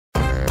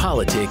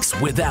Politics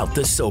without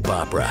the soap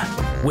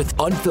opera, with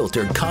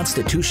unfiltered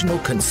constitutional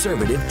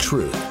conservative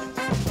truth.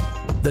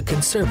 The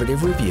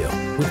Conservative Review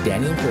with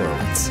Daniel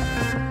Horowitz.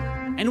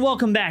 And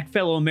welcome back,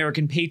 fellow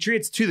American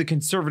patriots, to the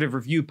Conservative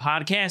Review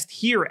podcast.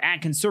 Here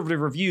at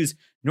Conservative Review's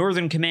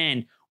Northern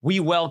Command,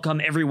 we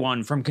welcome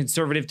everyone from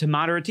conservative to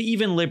moderate to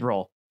even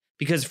liberal.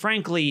 Because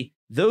frankly,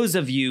 those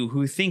of you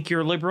who think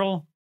you're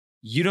liberal,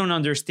 you don't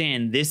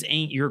understand this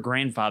ain't your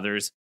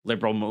grandfather's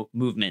liberal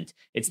movement.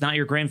 It's not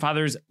your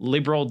grandfather's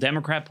liberal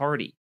Democrat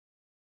Party.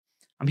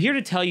 I'm here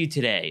to tell you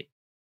today,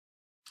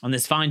 on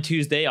this fine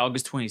Tuesday,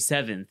 August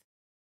 27th,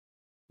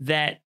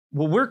 that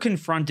what we're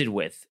confronted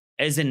with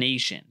as a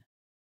nation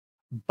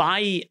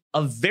by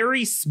a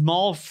very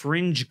small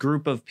fringe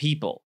group of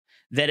people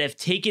that have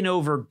taken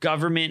over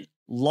government,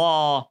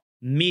 law,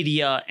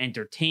 media,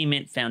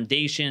 entertainment,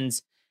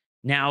 foundations,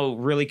 now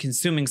really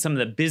consuming some of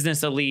the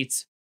business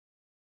elites.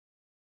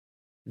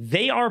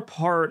 They are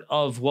part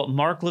of what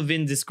Mark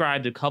Levin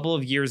described a couple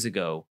of years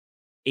ago,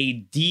 a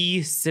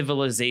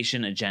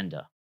de-civilization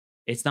agenda.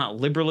 It's not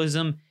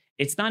liberalism.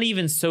 It's not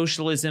even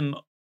socialism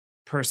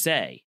per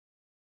se.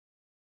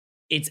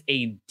 It's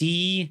a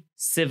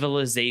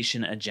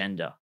de-civilization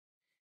agenda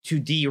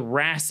to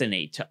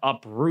deracinate, to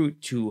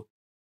uproot, to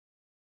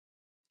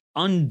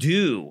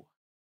undo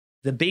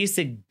the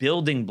basic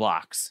building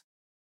blocks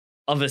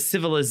of a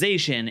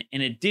civilization,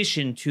 in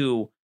addition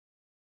to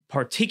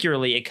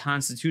particularly a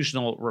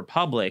constitutional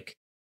republic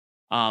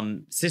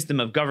system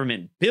of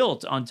government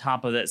built on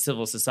top of that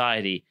civil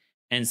society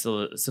and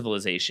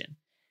civilization.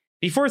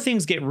 Before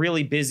things get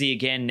really busy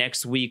again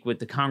next week with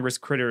the Congress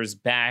critters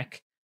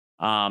back,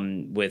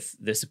 with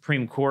the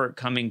Supreme Court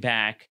coming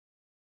back,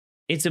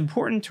 it's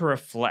important to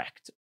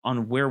reflect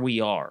on where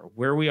we are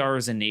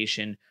as a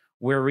nation,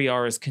 where we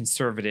are as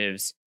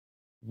conservatives.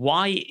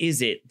 Why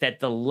is it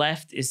that the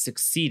left is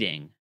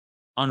succeeding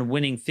on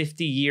winning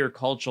 50-year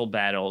cultural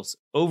battles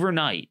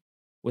overnight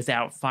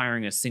without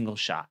firing a single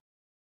shot?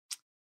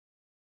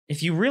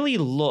 If you really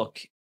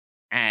look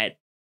at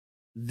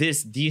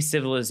this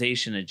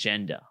de-civilization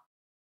agenda,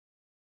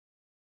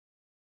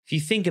 if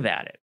you think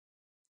about it,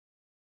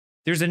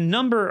 there's a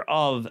number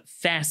of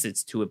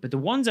facets to it, but the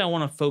ones I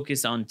want to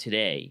focus on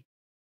today,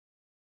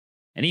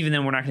 and even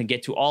then we're not going to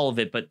get to all of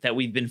it, but that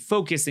we've been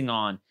focusing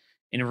on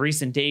in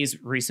recent days,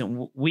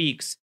 recent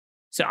weeks.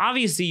 So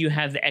obviously you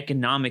have the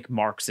economic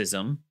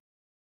Marxism,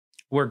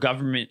 where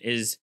government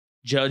is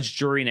judge,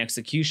 jury, and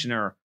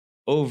executioner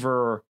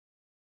over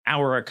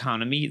our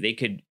economy. They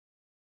could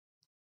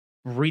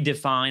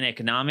redefine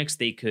economics.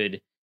 They could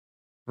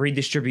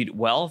redistribute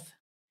wealth.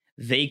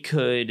 They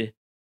could,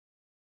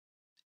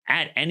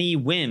 at any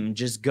whim,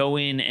 just go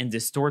in and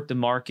distort the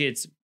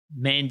markets,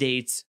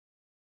 mandates,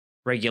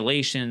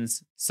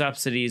 regulations,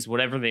 subsidies,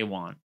 whatever they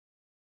want.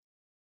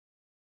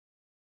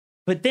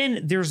 But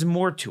then there's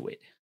more to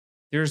it.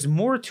 There's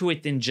more to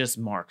it than just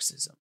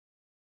Marxism.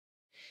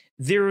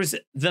 There's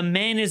the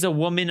man is a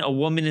woman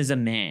is a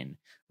man.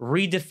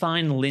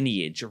 Redefine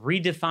lineage,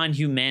 redefine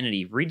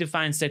humanity,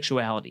 redefine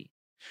sexuality,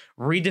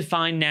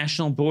 redefine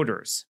national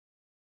borders.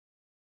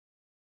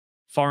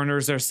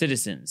 Foreigners are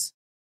citizens.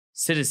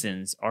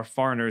 Citizens are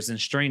foreigners and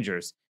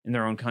strangers in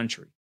their own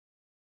country.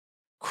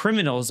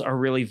 Criminals are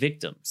really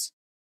victims.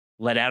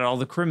 Let out all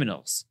the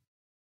criminals.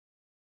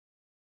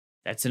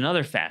 That's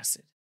another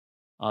facet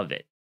of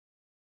it.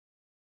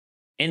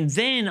 And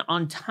then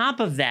on top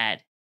of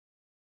that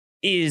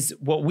is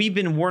what we've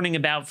been warning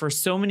about for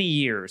so many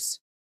years,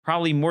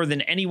 probably more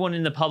than anyone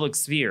in the public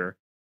sphere,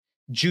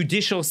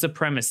 judicial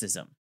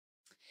supremacism.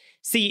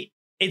 See,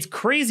 it's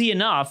crazy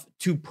enough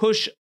to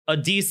push a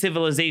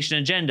de-civilization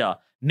agenda.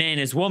 Man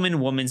is woman,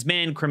 woman's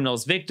man,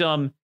 criminal's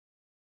victim,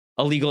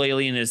 illegal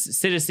alien is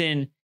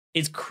citizen.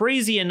 It's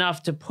crazy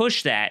enough to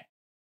push that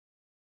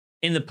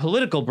in the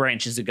political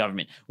branches of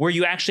government, where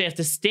you actually have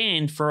to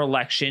stand for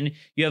election.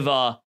 You have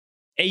A,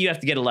 you have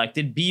to get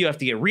elected. B, you have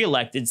to get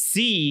reelected.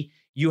 C,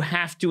 you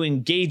have to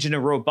engage in a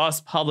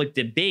robust public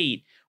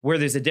debate where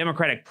there's a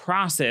democratic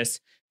process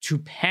to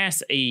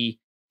pass a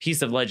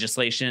piece of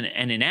legislation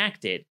and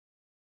enact it.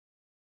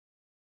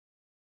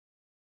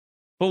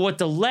 But what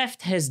the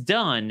left has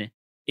done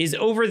is,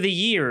 over the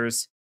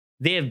years,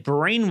 they have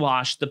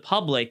brainwashed the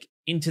public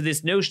into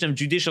this notion of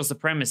judicial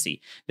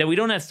supremacy, that we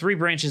don't have three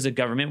branches of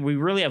government. We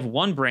really have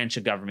one branch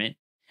of government.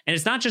 And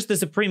it's not just the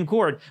Supreme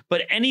Court,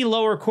 but any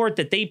lower court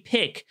that they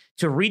pick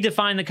to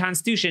redefine the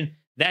Constitution,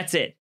 that's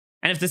it.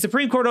 And if the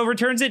Supreme Court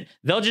overturns it,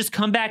 they'll just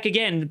come back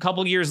again a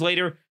couple years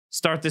later,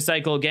 start the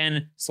cycle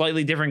again,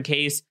 slightly different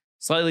case,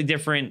 slightly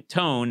different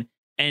tone,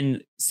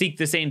 and seek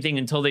the same thing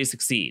until they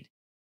succeed.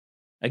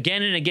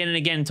 Again and again and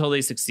again until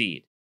they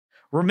succeed.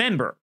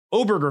 Remember,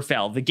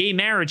 Obergefell, the gay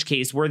marriage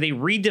case, where they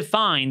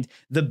redefined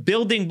the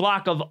building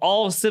block of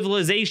all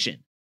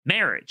civilization,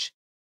 marriage.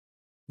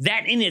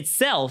 That in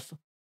itself,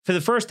 for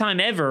the first time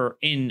ever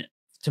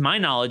to my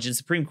knowledge, in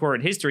Supreme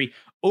Court history,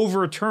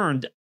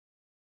 overturned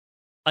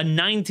a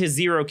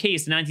 9-0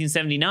 case in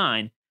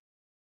 1979,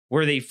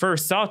 where they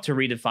first sought to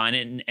redefine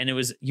it, and it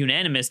was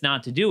unanimous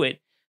not to do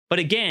it. But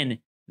again,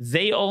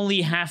 they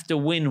only have to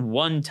win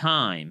one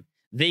time.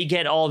 They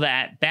get all the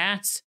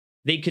at-bats.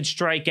 They could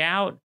strike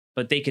out,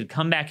 but they could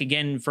come back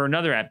again for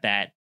another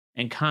at-bat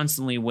and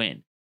constantly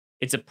win.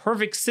 It's a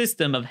perfect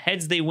system of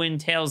heads they win,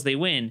 tails they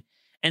win.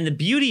 And the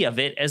beauty of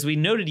it, as we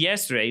noted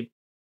yesterday,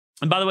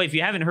 and by the way, if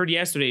you haven't heard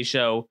yesterday's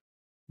show,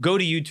 go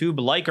to YouTube,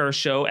 like our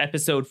show,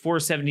 episode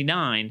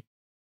 479,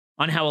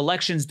 on how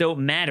elections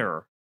don't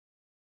matter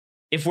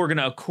if we're going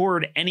to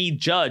accord any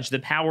judge the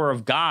power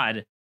of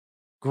God,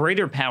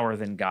 greater power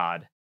than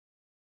God.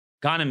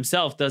 God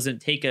himself doesn't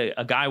take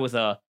a guy with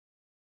a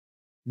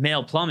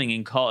male plumbing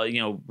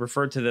and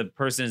refer to the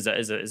person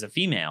as a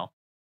female.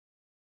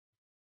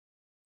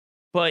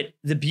 But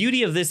the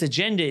beauty of this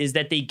agenda is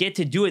that they get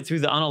to do it through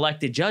the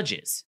unelected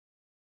judges.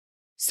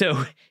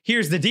 So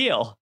here's the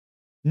deal.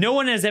 No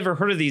one has ever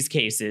heard of these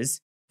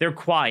cases. They're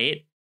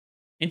quiet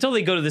until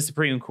they go to the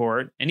Supreme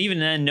Court. And even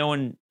then, no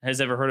one has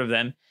ever heard of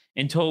them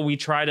until we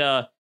try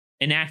to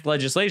enact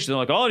legislation. They're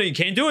like, oh, you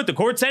can't do it. The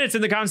court said it's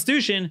in the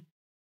Constitution.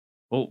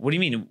 Well, what do you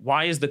mean?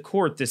 Why is the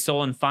court the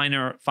sole and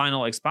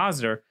final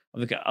expositor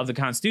of the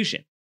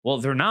Constitution? Well,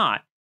 they're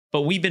not.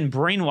 But we've been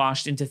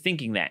brainwashed into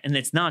thinking that. And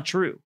that's not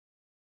true.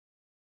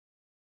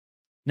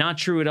 Not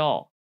true at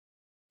all.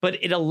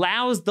 But it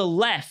allows the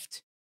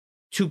left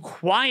to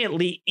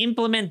quietly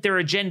implement their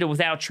agenda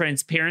without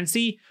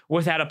transparency,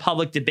 without a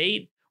public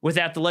debate,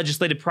 without the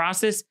legislative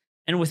process,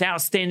 and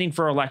without standing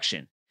for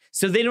election.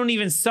 So they don't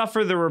even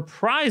suffer the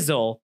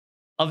reprisal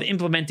of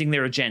implementing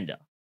their agenda.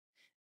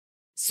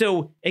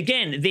 So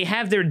again, they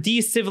have their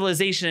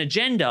de-civilization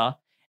agenda,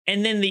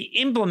 and then they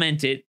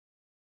implement it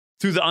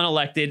through the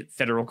unelected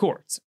federal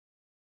courts.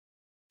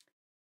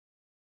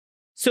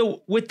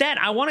 So with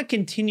that, I want to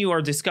continue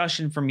our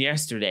discussion from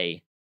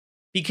yesterday,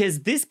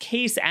 because this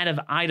case out of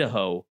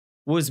Idaho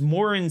was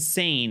more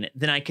insane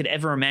than I could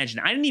ever imagine.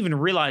 I didn't even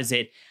realize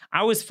it.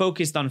 I was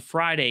focused on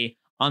Friday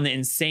on the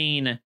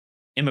insane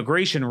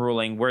immigration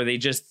ruling where they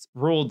just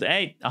ruled,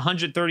 hey,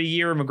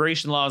 130-year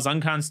immigration law is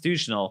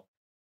unconstitutional.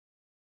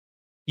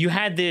 You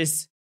had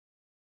this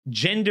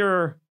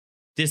gender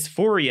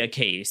dysphoria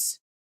case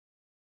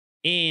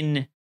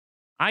in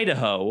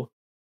Idaho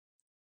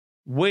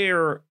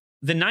where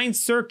the Ninth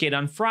Circuit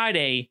on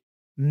Friday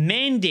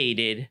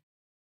mandated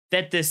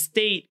that the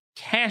state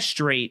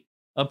castrate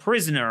a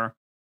prisoner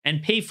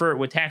and pay for it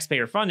with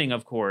taxpayer funding,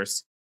 of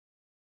course.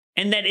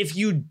 And that if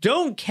you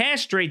don't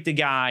castrate the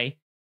guy,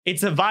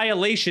 it's a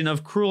violation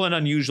of cruel and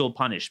unusual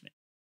punishment.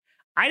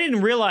 I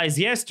didn't realize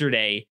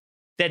yesterday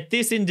that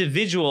this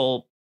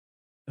individual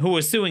who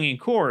was suing in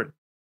court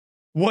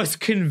was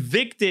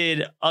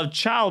convicted of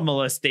child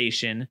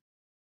molestation,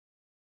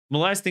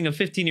 molesting a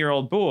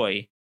 15-year-old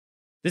boy.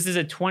 This is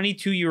a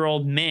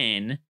 22-year-old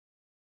man.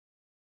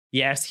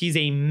 Yes, he's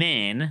a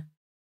man.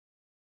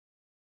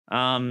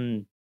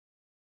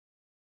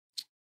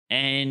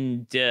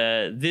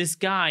 This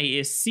guy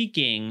is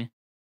seeking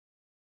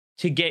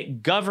to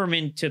get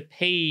government to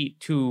pay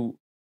to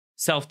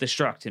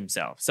self-destruct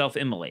himself,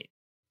 self-immolate.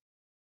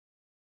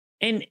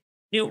 And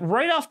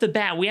right off the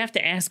bat, we have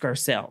to ask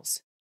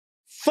ourselves,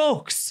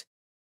 folks,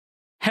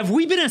 have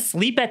we been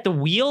asleep at the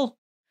wheel?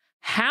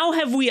 How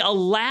have we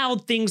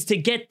allowed things to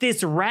get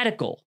this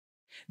radical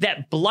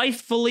that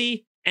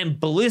blithely and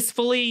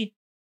blissfully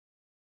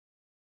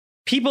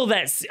people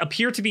that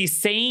appear to be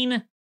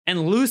sane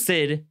and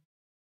lucid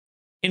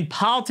in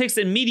politics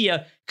and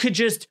media could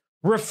just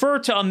refer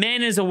to a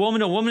man as a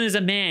woman as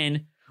a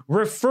man,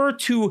 refer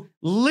to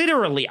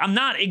literally, I'm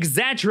not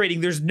exaggerating,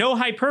 there's no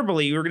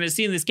hyperbole we're going to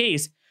see in this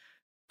case,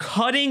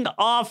 cutting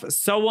off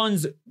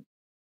someone's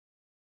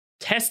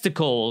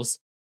testicles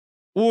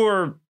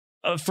or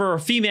for a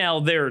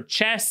female, their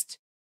chest,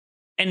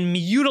 and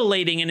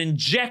mutilating and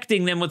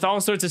injecting them with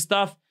all sorts of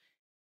stuff,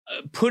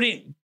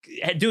 doing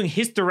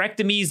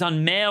hysterectomies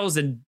on males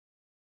and,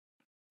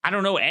 I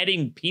don't know,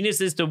 adding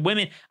penises to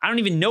women. I don't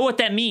even know what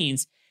that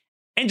means.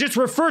 And just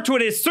refer to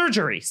it as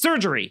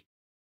surgery,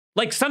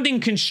 like something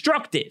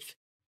constructive.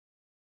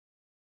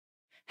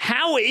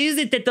 How is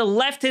it that the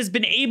left has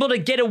been able to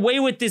get away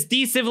with this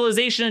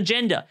de-civilization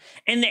agenda?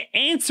 And the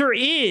answer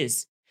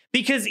is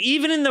because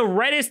even in the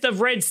reddest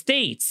of red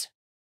states,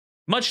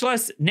 much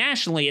less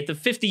nationally at the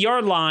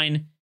 50-yard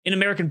line in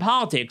American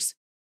politics,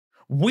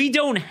 we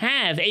don't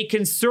have a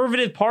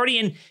conservative party.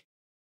 And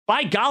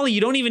by golly,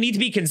 you don't even need to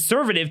be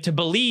conservative to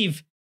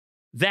believe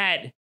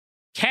that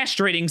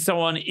castrating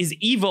someone is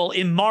evil,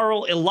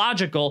 immoral,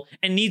 illogical,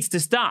 and needs to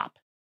stop.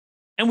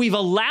 And we've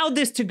allowed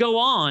this to go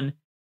on.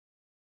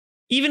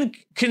 Even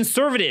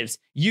conservatives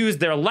use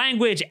their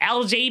language,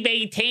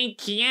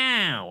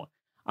 LGBTQ,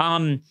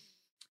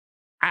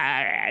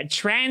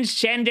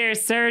 transgender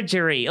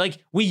surgery.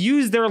 Like, we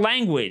use their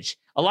language.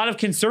 A lot of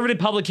conservative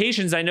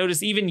publications, I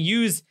notice, even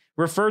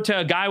refer to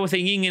a guy with a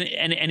yin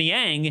and a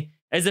yang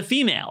as a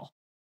female.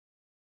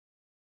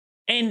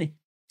 And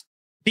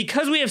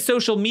because we have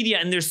social media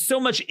and there's so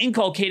much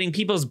inculcating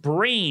people's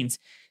brains,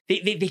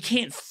 they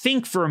can't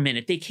think for a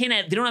minute. They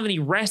don't have any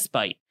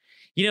respite.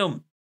 You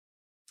know,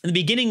 in the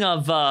beginning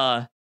of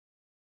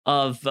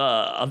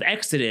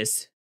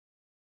Exodus, I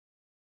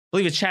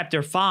believe it's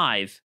chapter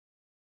 5,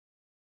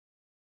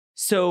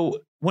 So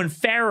when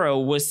Pharaoh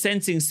was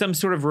sensing some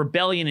sort of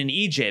rebellion in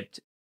Egypt,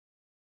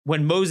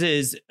 when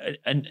Moses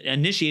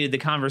initiated the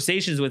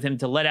conversations with him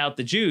to let out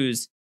the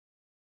Jews,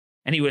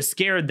 and he was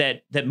scared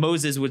that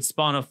Moses would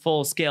spawn a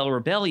full-scale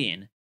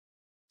rebellion.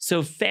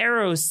 So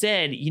Pharaoh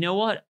said, you know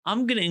what?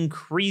 I'm going to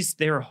increase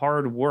their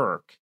hard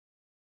work.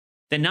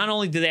 Then not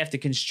only do they have to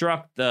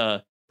construct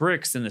the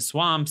bricks in the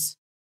swamps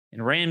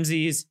and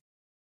Ramses,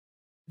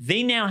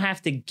 they now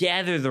have to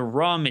gather the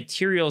raw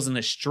materials and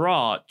the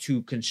straw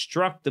to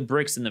construct the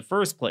bricks in the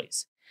first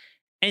place.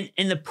 And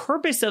the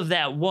purpose of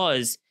that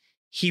was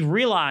he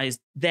realized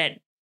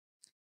that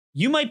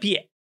you might be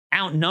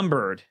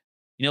outnumbered.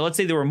 You know, let's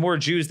say there were more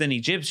Jews than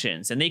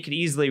Egyptians and they could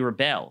easily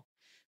rebel.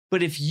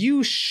 But if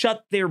you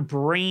shut their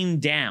brain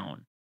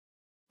down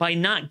by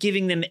not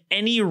giving them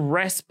any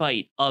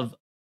respite of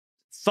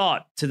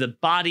thought to the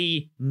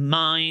body,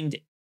 mind,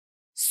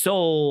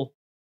 soul,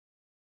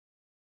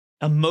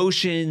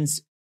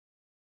 emotions,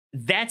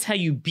 that's how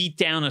you beat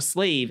down a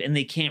slave and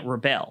they can't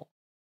rebel.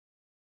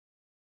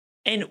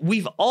 And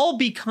we've all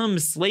become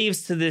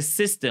slaves to this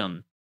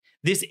system,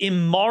 this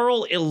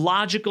immoral,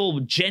 illogical,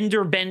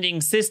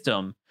 gender-bending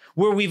system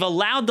where we've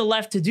allowed the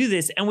left to do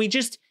this and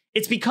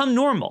it's become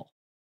normal.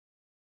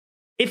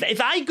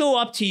 If I go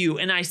up to you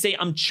and I say,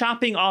 I'm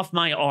chopping off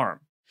my arm,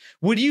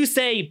 would you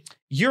say,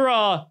 you're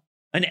an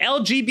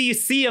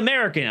LGBT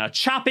American, a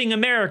chopping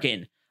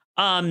American?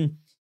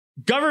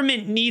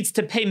 Government needs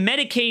to pay,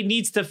 Medicaid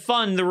needs to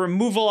fund the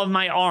removal of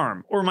my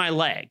arm or my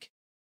leg.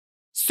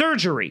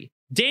 Surgery.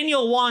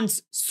 Daniel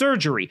wants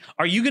surgery.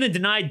 Are you going to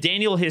deny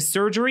Daniel his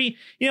surgery?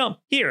 You know,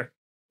 here,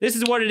 this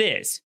is what it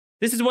is.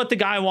 This is what the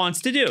guy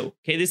wants to do.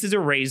 Okay, this is a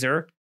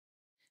razor.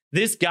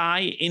 This guy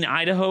in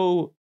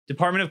Idaho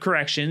Department of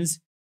Corrections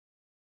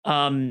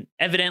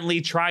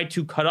evidently tried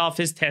to cut off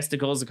his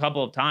testicles a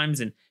couple of times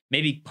and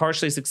maybe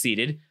partially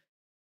succeeded.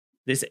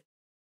 This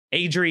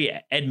Adri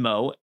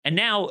Edmo. And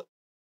now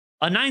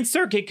a Ninth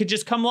Circuit could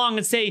just come along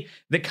and say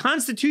the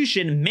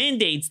Constitution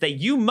mandates that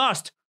you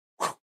must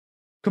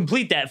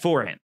complete that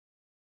for him.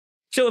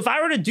 So if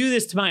I were to do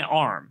this to my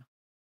arm,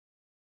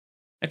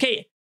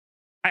 okay,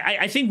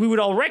 I think we would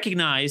all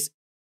recognize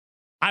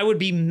I would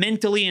be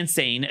mentally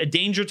insane, a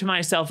danger to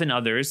myself and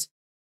others,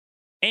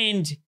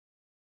 and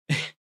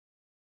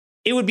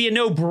it would be a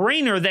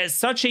no-brainer that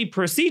such a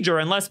procedure,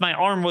 unless my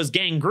arm was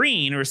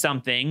gangrene or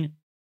something,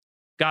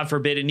 God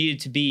forbid it needed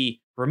to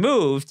be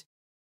removed,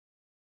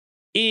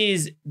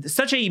 is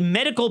such a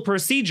medical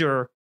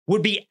procedure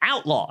would be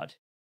outlawed.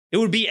 It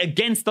would be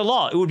against the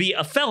law. It would be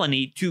a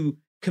felony to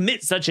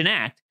commit such an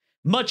act,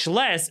 much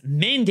less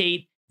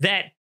mandate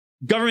that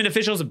government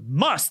officials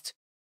must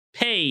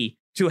pay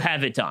to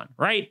have it done,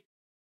 right?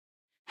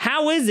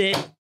 How is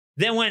it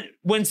that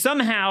when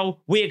somehow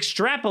we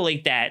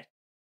extrapolate that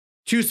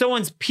to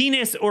someone's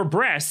penis or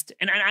breast,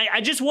 and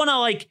I just want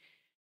to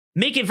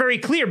make it very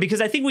clear because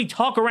I think we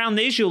talk around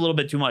the issue a little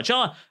bit too much.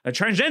 Oh, a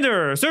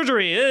transgender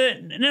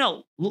surgery.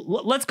 No,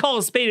 let's call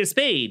a spade a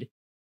spade.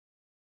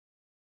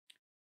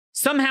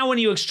 Somehow when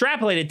you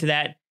extrapolate it to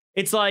that,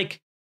 it's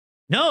like,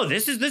 no,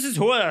 this is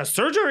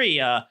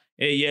surgery.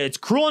 It's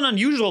cruel and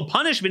unusual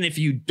punishment if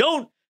you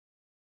don't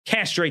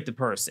castrate the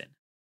person.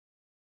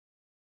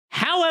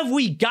 How have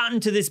we gotten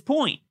to this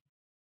point?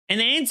 And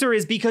the answer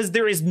is because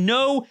there is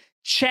no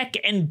check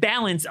and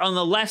balance on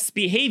the left's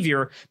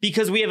behavior,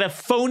 because we have a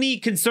phony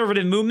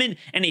conservative movement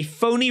and a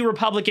phony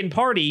Republican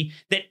Party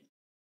that,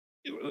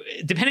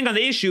 depending on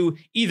the issue,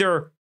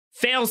 either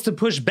fails to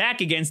push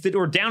back against it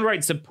or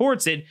downright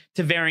supports it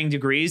to varying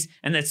degrees.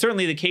 And that's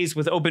certainly the case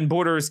with open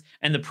borders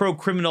and the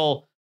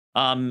pro-criminal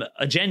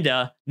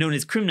agenda known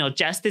as criminal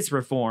justice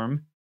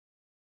reform.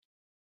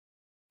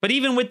 But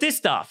even with this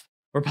stuff,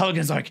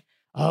 Republicans are like,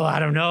 oh, I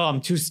don't know,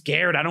 I'm too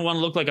scared. I don't want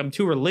to look like I'm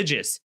too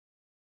religious.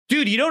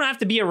 Dude, you don't have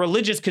to be a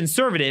religious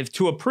conservative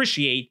to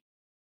appreciate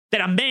that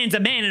a man's a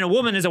man and a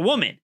woman is a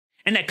woman,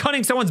 and that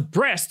cutting someone's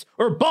breast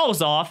or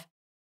balls off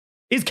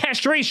is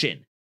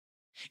castration.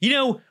 You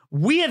know,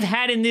 we have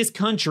had in this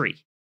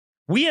country,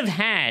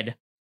 at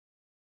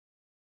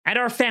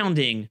our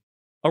founding,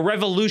 a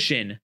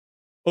revolution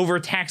over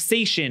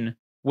taxation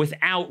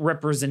without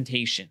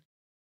representation.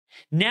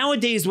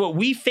 Nowadays, what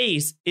we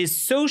face is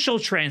social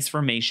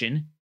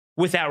transformation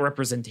without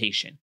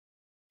representation.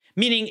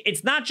 Meaning,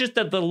 it's not just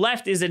that the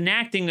left is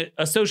enacting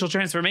a social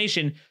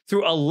transformation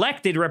through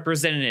elected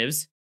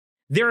representatives,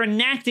 they're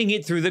enacting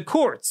it through the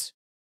courts.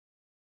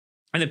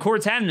 And the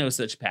courts have no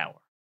such power.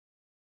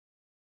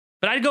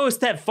 But I'd go a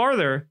step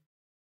farther.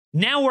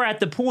 Now we're at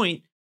the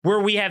point where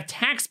we have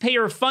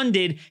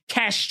taxpayer-funded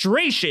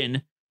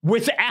castration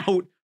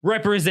without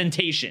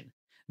representation.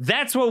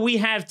 That's what we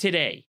have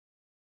today.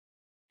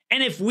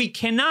 And if we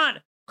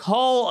cannot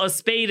call a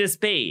spade,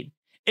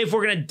 if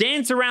we're going to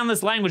dance around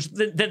this language,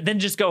 then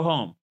just go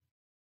home.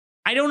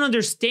 I don't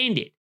understand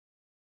it.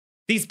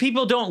 These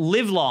people don't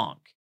live long.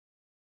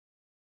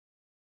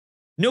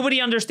 Nobody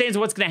understands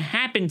what's going to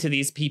happen to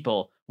these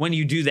people when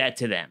you do that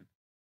to them.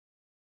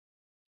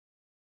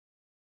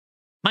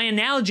 My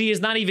analogy is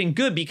not even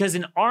good because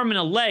an arm and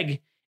a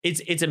leg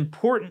it's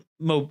important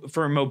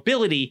for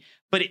mobility,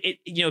 but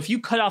if you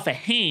cut off a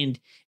hand,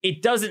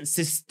 it doesn't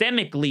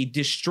systemically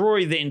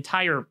destroy the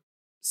entire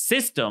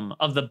system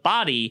of the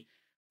body,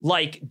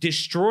 like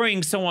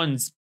destroying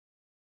someone's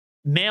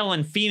male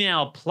and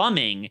female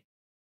plumbing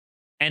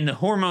and the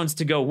hormones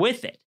to go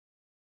with it.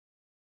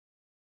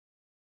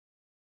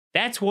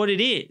 That's what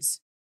it is.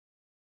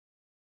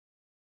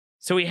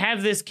 So we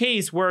have this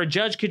case where a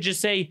judge could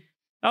just say,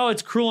 oh,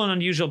 it's cruel and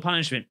unusual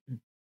punishment.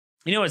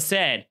 You know what's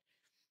sad?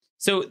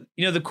 So,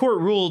 the court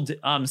ruled,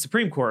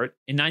 Supreme Court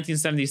in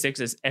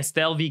 1976 as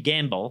Estelle v.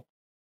 Gamble,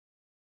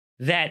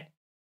 that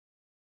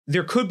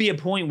there could be a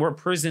point where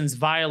prisons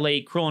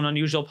violate cruel and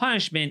unusual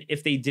punishment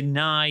if they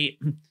deny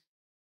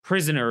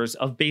prisoners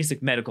of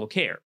basic medical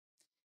care.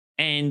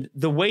 And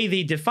the way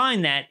they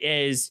define that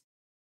is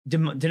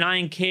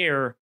denying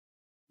care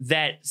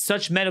that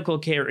such medical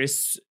care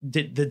is,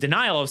 the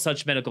denial of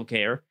such medical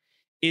care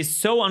is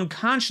so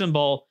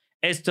unconscionable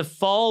as to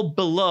fall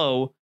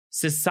below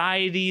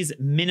society's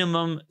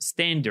minimum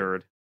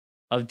standard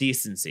of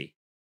decency.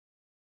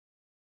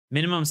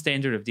 Minimum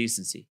standard of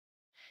decency.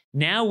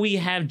 Now we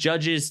have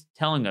judges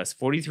telling us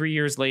 43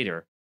 years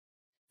later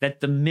that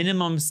the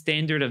minimum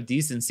standard of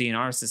decency in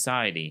our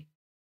society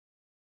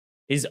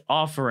is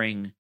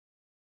offering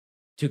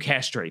to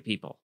castrate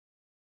people.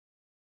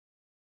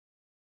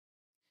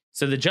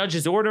 So the judge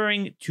is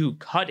ordering to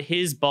cut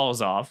his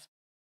balls off.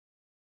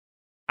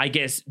 I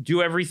guess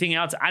do everything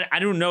else. I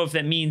don't know if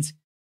that means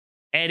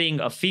adding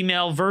a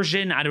female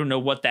version. I don't know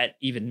what that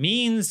even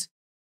means,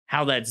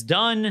 how that's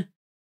done.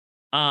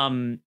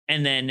 And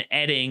then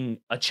adding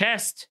a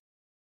chest,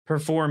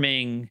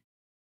 performing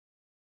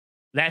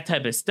that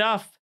type of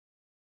stuff.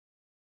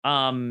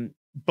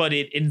 But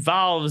it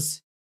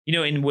involves,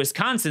 in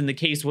Wisconsin, the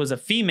case was a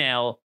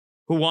female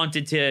who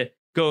wanted to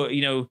go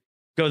the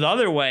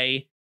other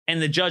way.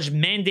 And the judge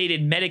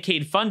mandated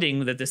Medicaid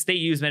funding, that the state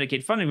used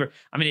Medicaid funding for.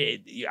 I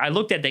mean, I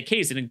looked at that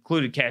case. It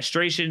included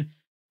castration,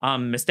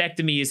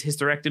 mastectomies,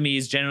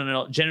 hysterectomies,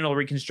 genital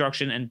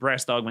reconstruction, and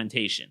breast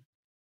augmentation.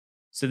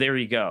 So there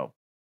you go.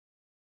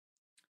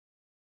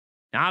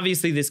 Now,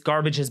 obviously, this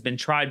garbage has been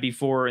tried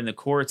before in the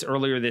courts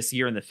earlier this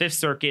year in the Fifth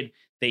Circuit.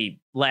 They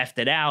laughed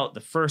it out.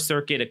 The First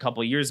Circuit, a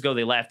couple of years ago,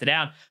 they laughed it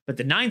out. But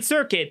the Ninth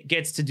Circuit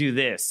gets to do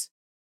this.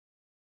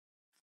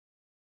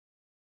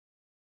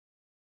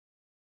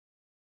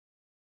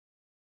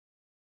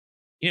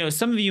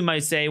 Some of you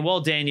might say, well,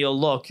 Daniel,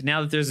 look,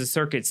 now that there's a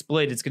circuit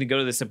split, it's going to go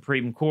to the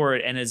Supreme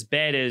Court. And as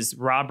bad as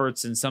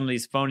Roberts and some of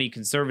these phony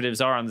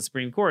conservatives are on the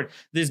Supreme Court,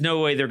 there's no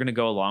way they're going to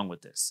go along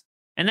with this.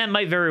 And that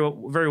might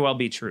very well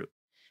be true.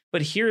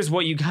 But here's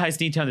what you guys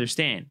need to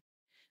understand.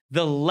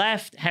 The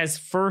left has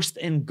first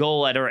and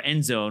goal at our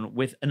end zone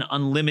with an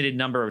unlimited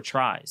number of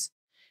tries.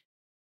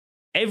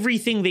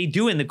 Everything they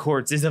do in the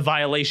courts is a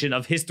violation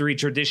of history,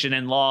 tradition,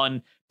 and law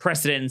and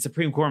precedent and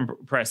Supreme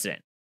Court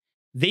precedent.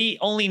 They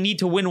only need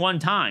to win one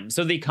time,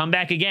 so they come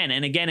back again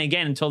and again and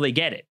again until they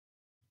get it.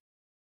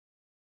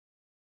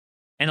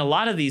 And a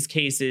lot of these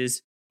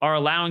cases are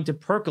allowing to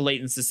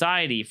percolate in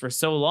society for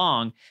so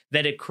long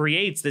that it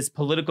creates this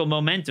political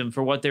momentum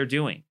for what they're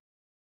doing.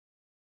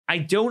 I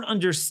don't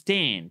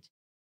understand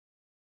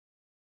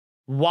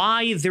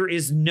why there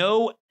is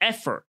no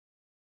effort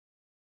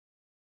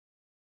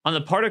on the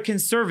part of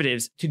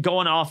conservatives to go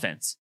on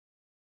offense.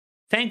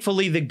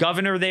 Thankfully, the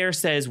governor there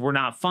says we're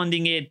not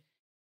funding it.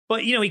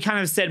 But, he kind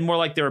of said more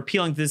like they're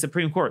appealing to the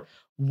Supreme Court.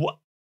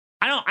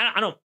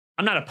 I'm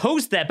not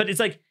opposed to that, but it's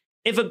like,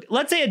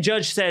 let's say a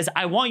judge says,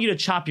 I want you to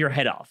chop your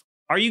head off.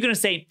 Are you going to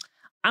say,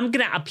 I'm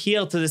going to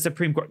appeal to the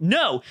Supreme Court?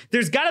 No,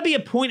 there's got to be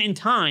a point in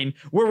time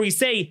where we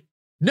say,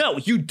 no,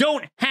 you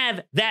don't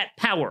have that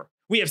power.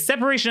 We have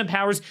separation of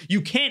powers.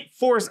 You can't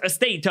force a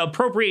state to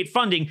appropriate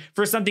funding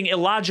for something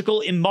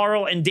illogical,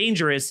 immoral, and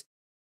dangerous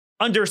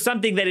under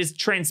something that is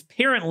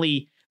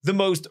transparently the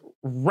most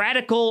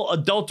radical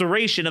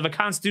adulteration of a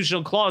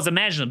constitutional clause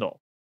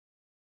imaginable.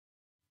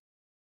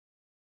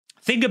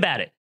 Think about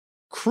it.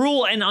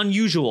 Cruel and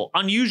unusual.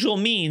 Unusual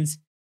means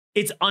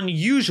it's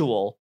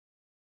unusual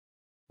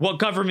what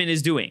government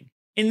is doing.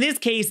 In this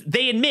case,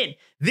 they admit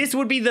this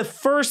would be the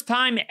first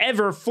time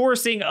ever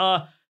forcing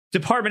a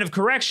Department of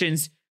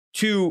Corrections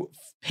to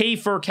pay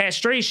for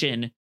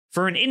castration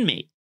for an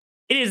inmate.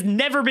 It has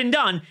never been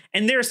done,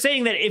 and they're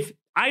saying that if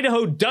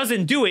Idaho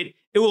doesn't do it,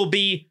 it will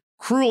be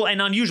cruel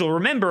and unusual.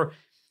 Remember,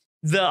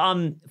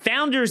 the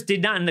founders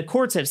did not, and the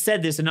courts have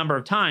said this a number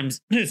of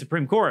times in the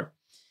Supreme Court,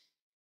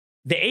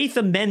 the Eighth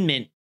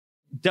Amendment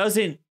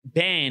doesn't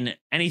ban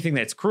anything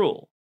that's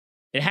cruel.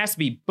 It has to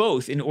be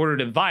both in order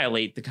to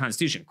violate the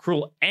Constitution,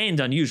 cruel and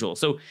unusual.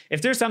 So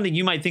if there's something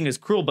you might think is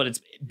cruel, but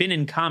it's been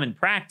in common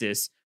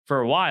practice for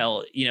a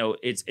while,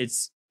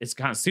 it's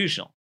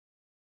constitutional.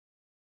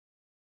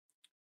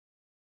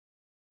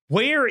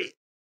 We're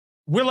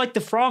like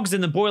the frogs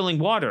in the boiling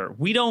water.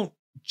 We don't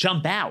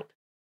jump out.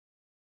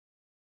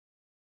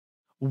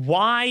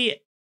 Why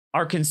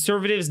are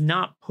conservatives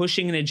not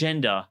pushing an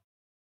agenda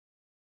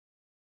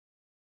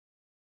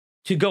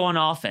to go on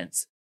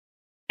offense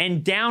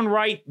and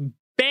downright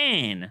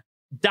ban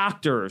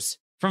doctors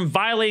from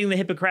violating the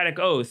Hippocratic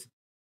Oath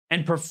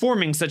and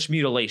performing such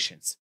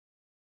mutilations?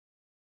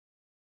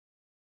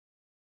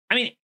 I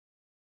mean,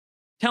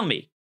 tell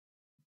me,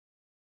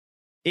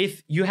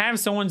 if you have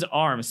someone's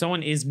arm,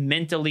 someone is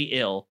mentally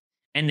ill,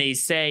 and they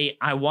say,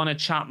 I want to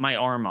chop my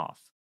arm off,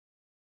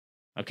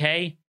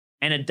 okay?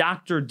 And a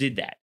doctor did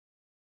that.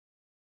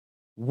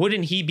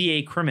 Wouldn't he be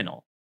a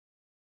criminal?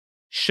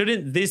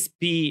 Shouldn't this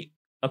be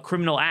a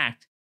criminal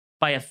act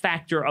by a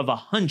factor of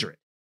 100?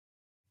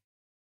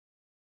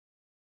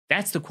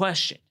 That's the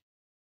question.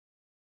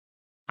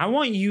 I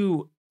want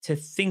you to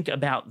think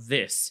about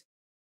this.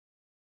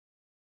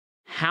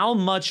 How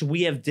much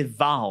we have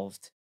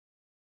devolved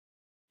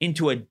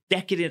into a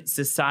decadent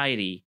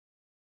society.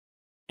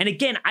 And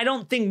again, I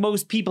don't think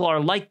most people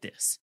are like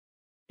this.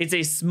 It's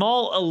a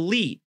small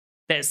elite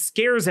that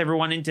scares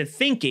everyone into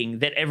thinking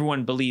that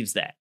everyone believes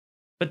that.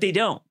 But they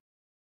don't.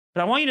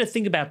 But I want you to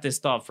think about this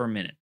thought for a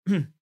minute.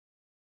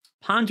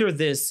 Ponder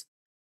this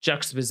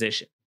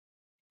juxtaposition.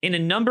 In a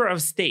number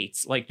of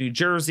states, like New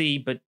Jersey,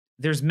 but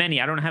there's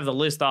many, I don't have the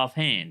list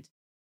offhand.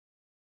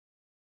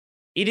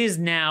 It is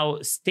now,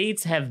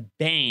 states have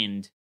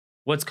banned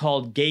what's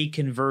called gay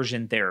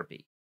conversion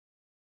therapy.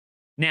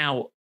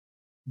 Now,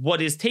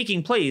 what is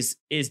taking place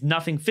is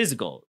nothing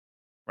physical,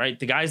 right?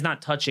 The guy's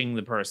not touching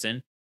the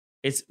person.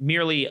 It's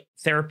merely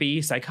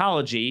therapy,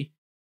 psychology,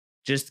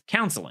 just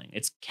counseling.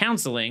 It's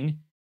counseling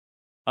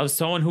of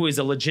someone who is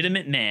a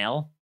legitimate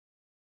male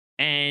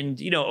and,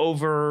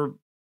 over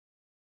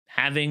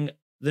having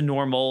the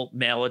normal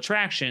male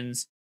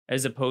attractions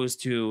as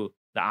opposed to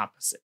the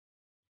opposite.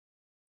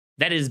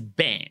 That is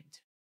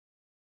banned.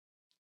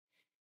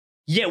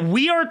 Yet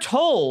we are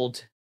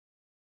told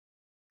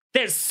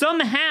that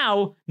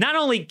somehow, not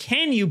only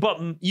can you, but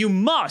you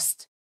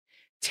must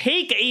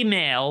take a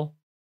male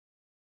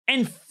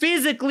and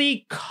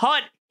physically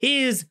cut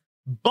his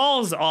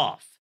balls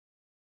off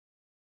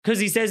because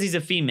he says he's a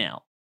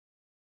female.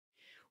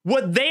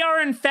 What they are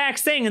in fact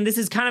saying, and this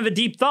is kind of a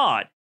deep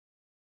thought,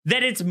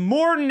 that it's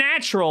more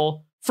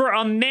natural for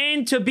a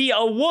man to be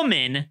a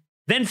woman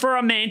than for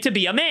a man to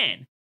be a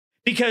man.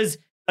 Because,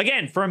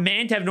 again, for a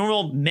man to have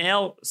normal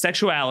male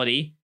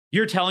sexuality,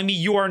 you're telling me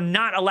you are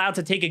not allowed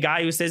to take a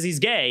guy who says he's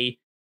gay,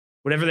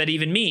 whatever that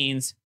even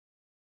means,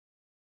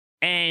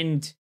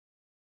 and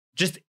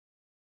just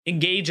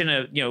engage in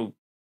a,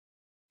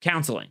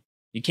 counseling.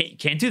 You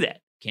can't do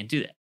that. Can't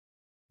do that.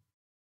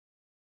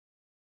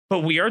 But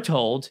we are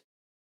told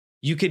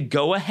you could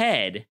go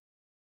ahead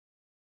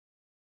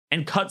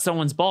and cut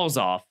someone's balls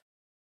off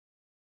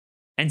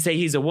and say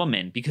he's a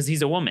woman because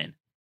he's a woman.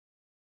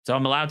 So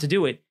I'm allowed to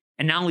do it.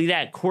 And not only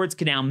that, courts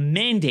can now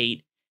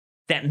mandate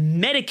that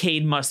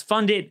Medicaid must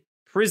fund it,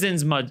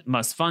 prisons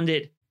must fund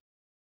it.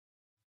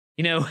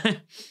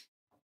 It's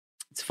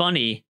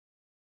funny.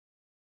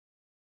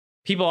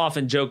 People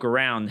often joke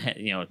around,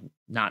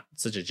 not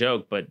such a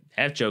joke, but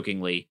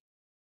half-jokingly,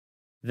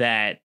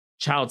 that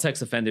child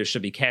sex offenders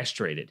should be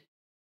castrated.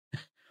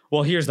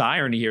 Well, here's the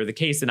irony here. The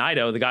case in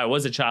Idaho, the guy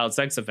was a child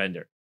sex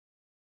offender.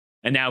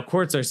 And now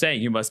courts are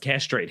saying you must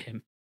castrate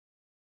him.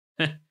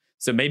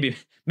 So maybe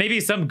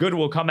some good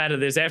will come out of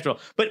this after all.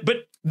 But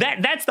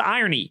that's the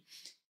irony.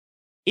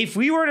 If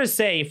we were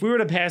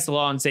to pass a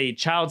law and say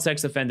child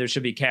sex offenders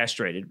should be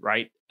castrated,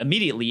 right?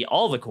 Immediately,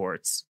 all the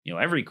courts,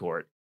 every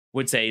court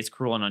would say it's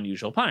cruel and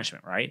unusual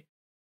punishment, right?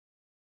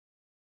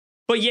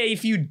 But yeah,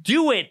 if you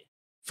do it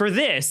for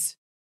this,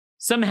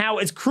 somehow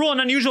it's cruel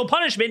and unusual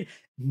punishment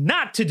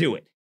not to do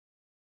it.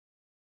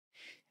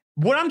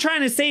 What I'm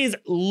trying to say is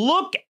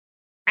look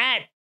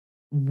at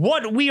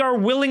what we are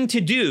willing to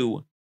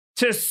do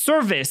to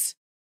service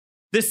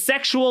the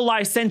sexual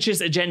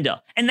licentious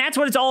agenda. And that's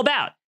what it's all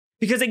about.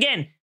 Because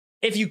again,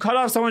 if you cut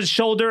off someone's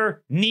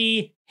shoulder,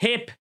 knee,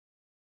 hip,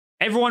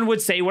 everyone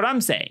would say what I'm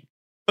saying.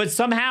 But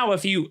somehow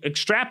if you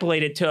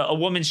extrapolate it to a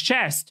woman's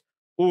chest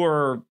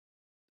or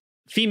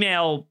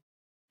female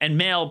and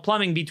male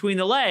plumbing between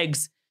the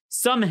legs,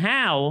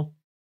 somehow,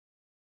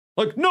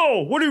 like,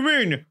 no, what do you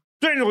mean?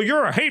 Daniel,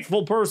 you're a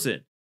hateful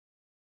person.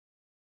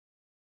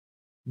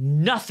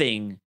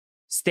 Nothing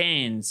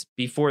stands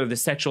before the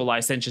sexual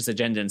licentious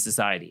agenda in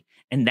society.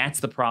 And that's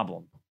the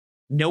problem.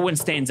 No one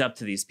stands up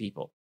to these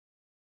people.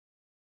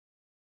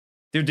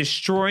 They're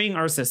destroying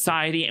our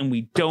society and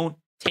we don't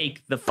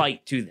take the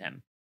fight to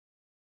them.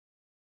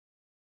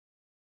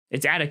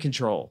 It's out of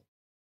control.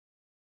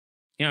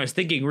 I was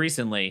thinking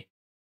recently,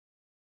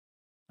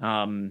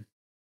 where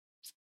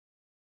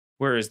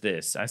is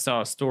this? I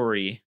saw a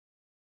story.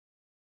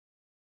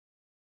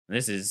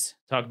 This is,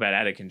 talk about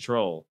out of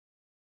control.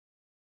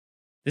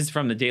 This is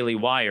from the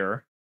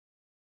dailywire.com.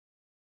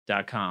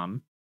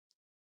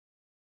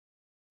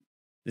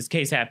 This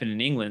case happened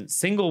in England.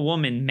 Single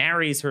woman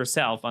marries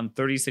herself on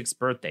 36th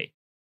birthday.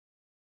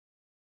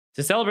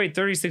 To celebrate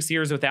 36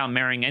 years without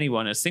marrying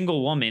anyone, a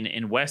single woman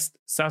in West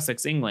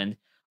Sussex, England,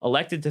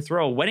 elected to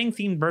throw a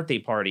wedding-themed birthday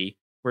party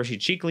where she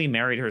cheekily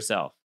married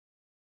herself.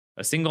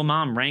 A single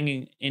mom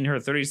rang in her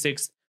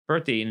 36th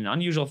birthday in an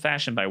unusual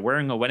fashion by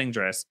wearing a wedding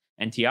dress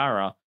and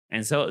tiara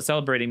and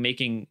celebrating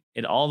making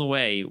it all the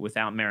way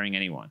without marrying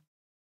anyone.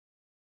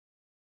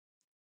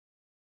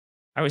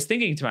 I was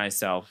thinking to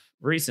myself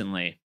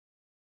recently,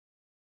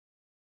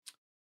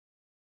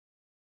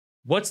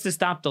 what's to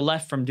stop the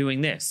left from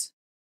doing this?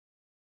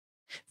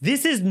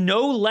 This is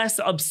no less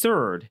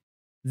absurd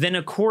than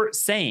a court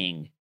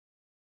saying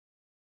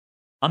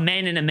a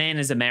man and a man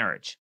is a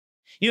marriage.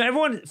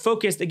 Everyone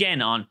focused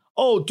again on,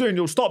 oh,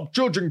 Daniel, stop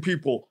judging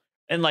people.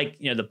 And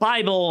the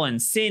Bible and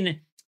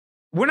sin.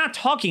 We're not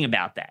talking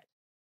about that.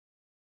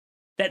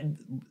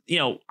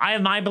 I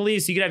have my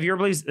beliefs, you could have your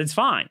beliefs, it's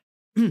fine.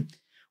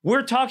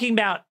 We're talking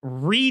about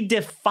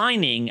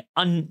redefining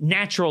a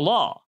natural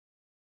law.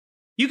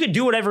 You could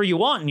do whatever you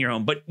want in your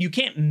own, but you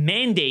can't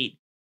mandate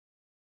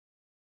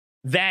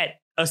that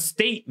a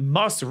state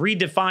must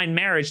redefine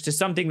marriage to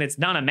something that's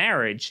not a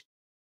marriage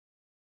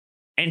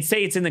and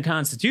say it's in the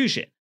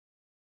Constitution.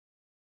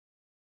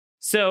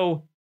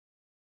 So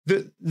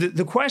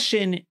the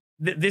question,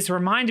 this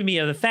reminded me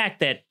of the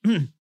fact that,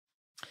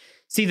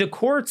 see, the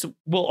courts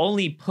will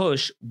only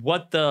push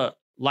what the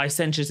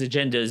licentious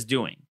agenda is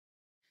doing.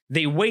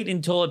 They wait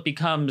until it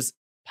becomes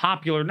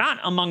popular, not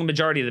among the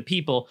majority of the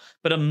people,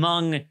 but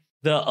among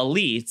the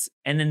elites.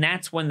 And then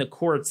that's when the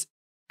courts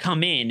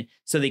come in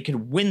so they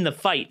could win the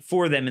fight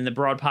for them in the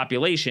broad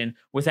population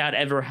without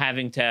ever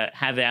having to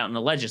have it out in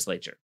the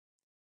legislature.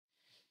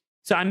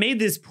 So I made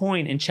this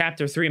point in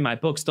chapter 3 of my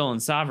book, Stolen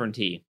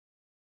Sovereignty.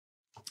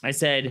 I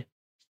said,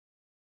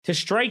 to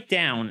strike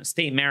down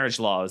state marriage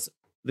laws,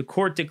 the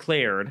court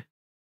declared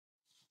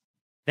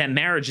that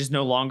marriage is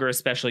no longer a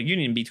special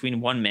union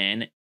between one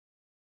man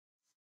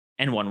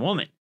and one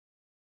woman.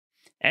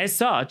 As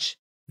such,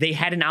 they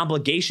had an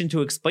obligation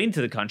to explain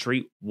to the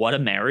country what a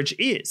marriage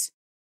is.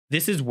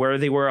 This is where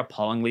they were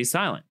appallingly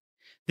silent.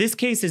 This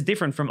case is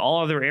different from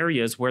all other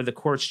areas where the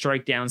courts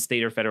strike down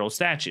state or federal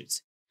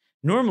statutes.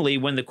 Normally,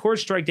 when the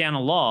courts strike down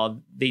a law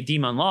they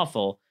deem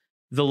unlawful,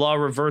 the law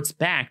reverts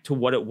back to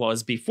what it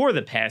was before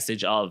the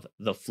passage of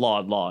the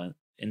flawed law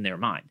in their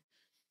mind.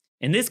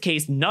 In this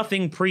case,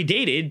 nothing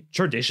predated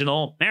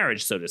traditional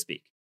marriage, so to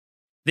speak.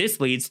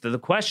 This leads to the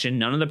question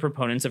none of the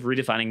proponents of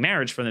redefining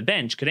marriage from the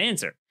bench could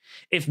answer.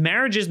 If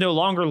marriage is no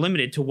longer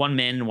limited to one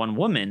man and one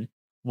woman,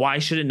 why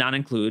should it not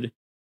include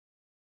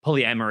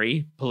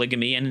polyamory,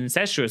 polygamy, and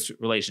incestuous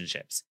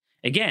relationships?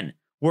 Again,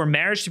 were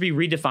marriage to be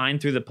redefined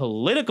through the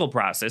political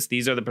process,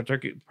 these are the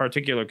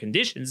particular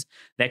conditions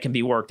that can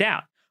be worked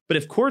out. But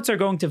if courts are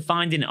going to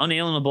find an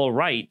unalienable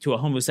right to a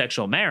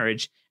homosexual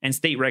marriage and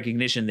state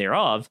recognition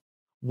thereof,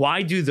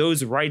 why do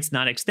those rights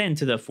not extend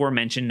to the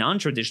aforementioned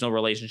non-traditional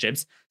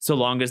relationships so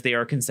long as they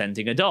are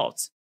consenting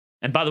adults?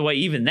 And by the way,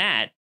 even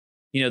that,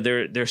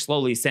 they're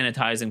slowly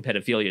sanitizing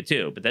pedophilia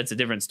too, but that's a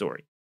different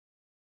story.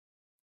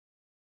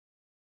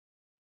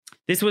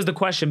 This was the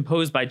question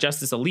posed by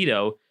Justice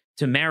Alito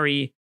to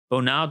Mary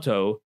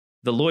Bonato,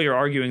 the lawyer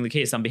arguing the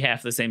case on behalf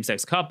of the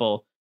same-sex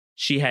couple.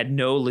 She had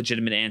no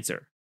legitimate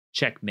answer.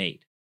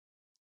 Checkmate.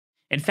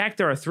 In fact,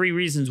 there are 3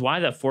 reasons why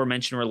the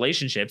aforementioned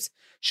relationships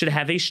should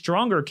have a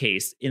stronger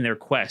case in their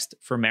quest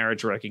for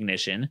marriage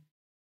recognition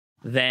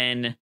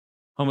than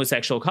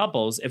homosexual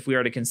couples if we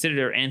are to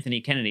consider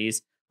Anthony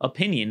Kennedy's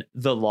opinion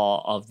the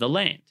law of the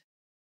land.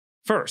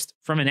 First,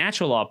 from a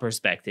natural law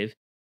perspective,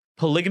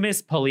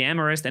 polygamous,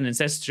 polyamorous, and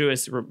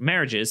incestuous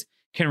marriages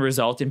can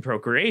result in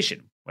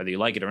procreation, whether you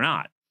like it or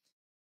not.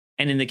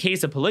 And in the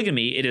case of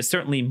polygamy, it is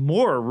certainly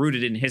more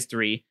rooted in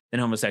history than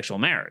homosexual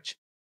marriage.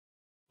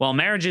 While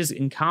marriage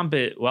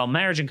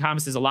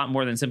encompasses a lot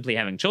more than simply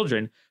having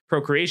children,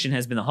 procreation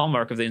has been the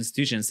hallmark of the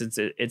institution since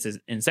its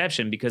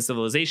inception because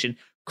civilization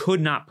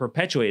could not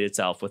perpetuate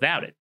itself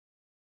without it.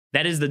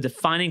 That is the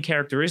defining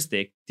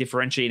characteristic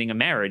differentiating a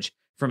marriage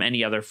from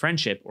any other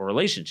friendship or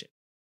relationship.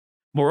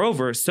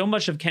 Moreover, so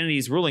much of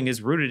Kennedy's ruling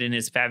is rooted in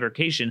his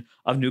fabrication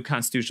of new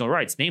constitutional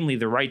rights, namely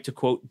the right to,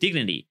 quote,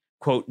 dignity,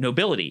 quote,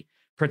 nobility,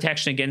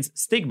 protection against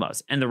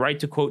stigmas, and the right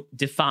to, quote,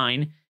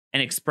 define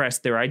and express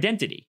their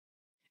identity.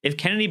 If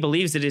Kennedy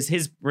believes it is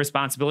his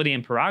responsibility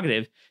and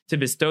prerogative to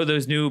bestow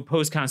those new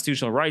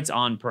post-constitutional rights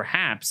on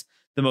perhaps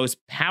the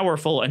most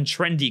powerful and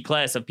trendy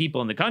class of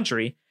people in the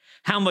country,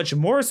 how much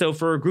more so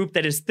for a group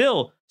that is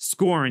still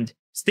scorned,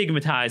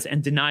 stigmatized,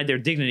 and denied their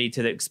dignity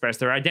to express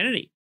their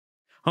identity?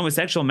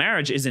 Homosexual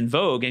marriage is in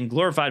vogue and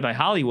glorified by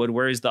Hollywood,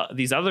 whereas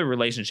these other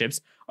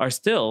relationships are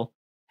still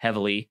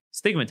heavily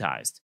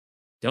stigmatized.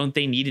 Don't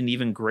they need an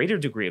even greater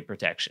degree of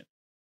protection?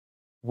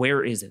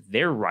 Where is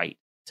their right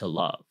to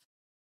love?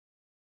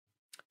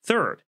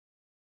 Third,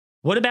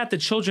 what about the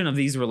children of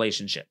these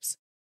relationships?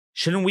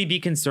 Shouldn't we be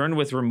concerned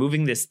with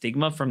removing the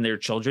stigma from their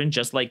children,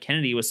 just like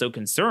Kennedy was so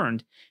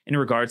concerned in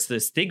regards to the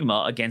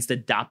stigma against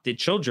adopted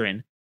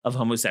children of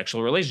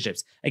homosexual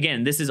relationships?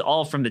 Again, this is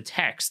all from the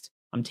text.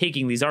 I'm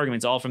taking these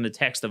arguments all from the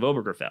text of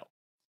Obergefell.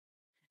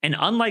 And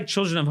unlike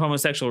children of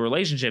homosexual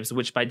relationships,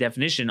 which by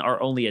definition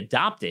are only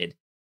adopted,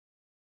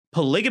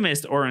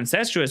 polygamous or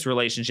incestuous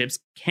relationships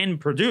can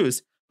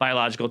produce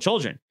biological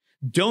children.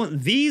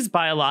 Don't these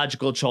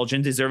biological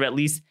children deserve at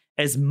least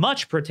as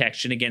much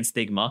protection against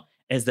stigma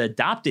as the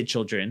adopted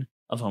children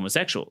of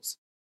homosexuals?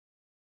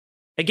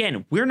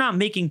 Again, we're not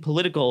making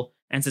political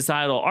and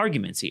societal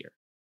arguments here.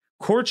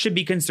 Courts should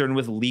be concerned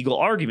with legal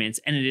arguments,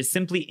 and it is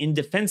simply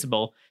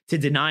indefensible to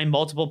deny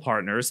multiple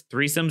partners,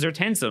 threesomes or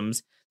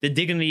tensomes, the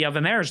dignity of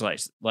a marriage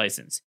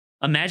license.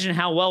 Imagine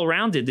how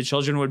well-rounded the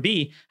children would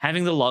be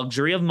having the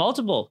luxury of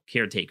multiple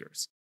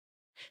caretakers.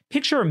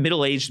 Picture a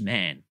middle-aged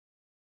man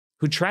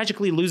who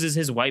tragically loses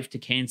his wife to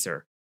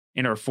cancer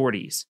in her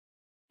 40s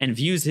and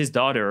views his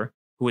daughter,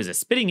 who is a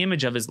spitting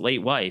image of his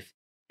late wife,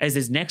 as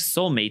his next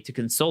soulmate to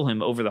console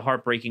him over the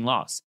heartbreaking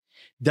loss.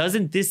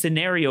 Doesn't this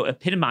scenario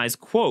epitomize,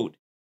 quote,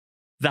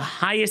 the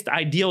highest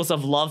ideals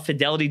of love,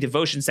 fidelity,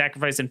 devotion,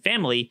 sacrifice, and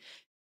family,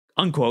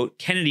 unquote,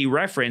 Kennedy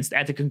referenced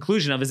at the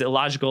conclusion of his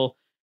illogical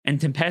and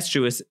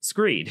tempestuous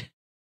screed?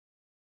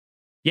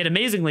 Yet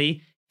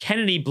amazingly,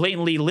 Kennedy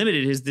blatantly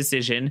limited his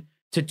decision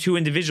to two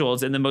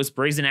individuals in the most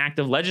brazen act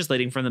of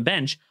legislating from the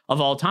bench of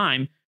all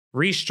time,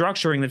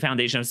 restructuring the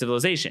foundation of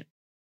civilization.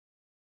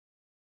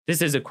 This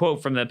is a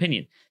quote from the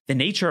opinion. The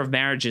nature of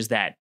marriage is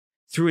that,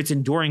 through its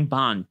enduring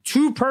bond,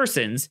 two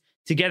persons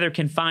together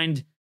can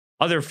find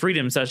other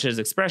freedoms such as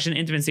expression,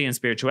 intimacy, and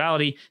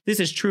spirituality. This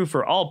is true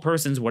for all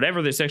persons,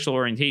 whatever their sexual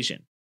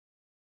orientation.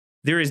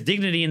 There is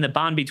dignity in the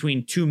bond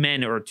between two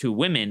men or two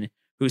women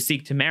who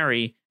seek to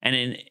marry and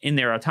in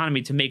their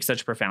autonomy to make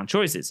such profound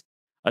choices.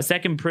 A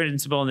second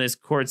principle in this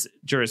court's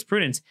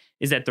jurisprudence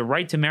is that the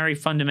right to marry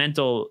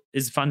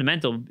is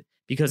fundamental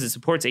because it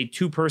supports a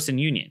two-person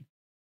union.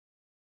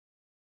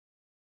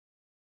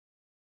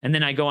 And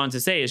then I go on to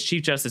say, as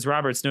Chief Justice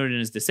Roberts noted in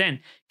his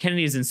dissent,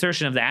 Kennedy's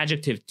insertion of the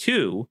adjective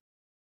two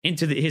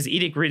into his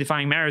edict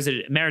redefining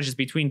marriages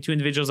between two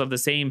individuals of the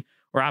same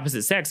or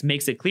opposite sex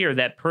makes it clear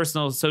that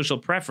personal social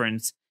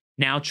preference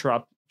now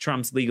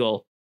trumps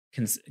legal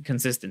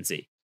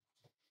consistency.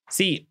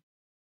 See,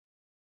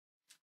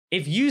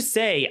 if you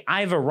say,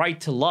 I have a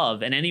right to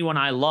love, and anyone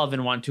I love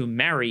and want to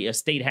marry, a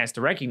state has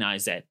to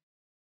recognize that,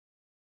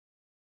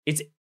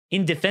 it's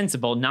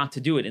indefensible not to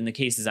do it in the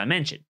cases I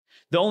mentioned.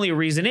 The only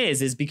reason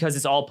is because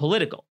it's all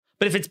political.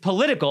 But if it's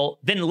political,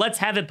 then let's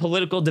have a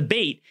political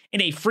debate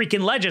in a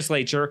freaking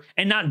legislature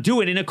and not do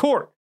it in a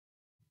court.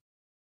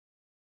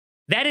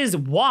 That is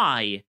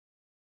why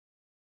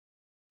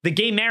the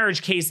gay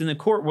marriage case in the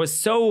court was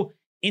so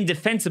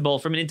indefensible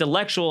from an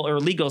intellectual or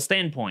legal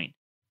standpoint,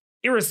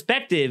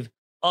 irrespective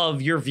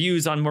of your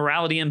views on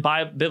morality and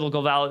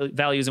biblical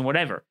values and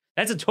whatever.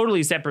 That's a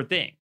totally separate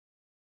thing.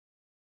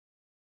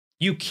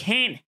 You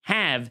can't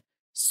have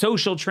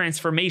social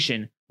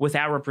transformation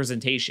without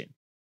representation.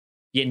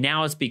 Yet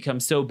now it's become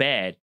so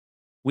bad,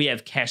 we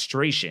have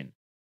castration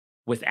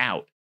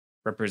without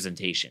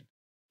representation.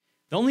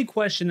 The only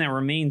question that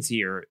remains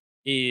here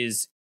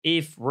is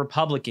if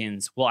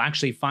Republicans will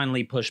actually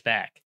finally push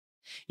back.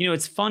 You know,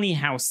 it's funny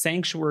how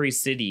sanctuary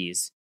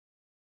cities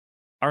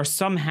are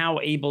somehow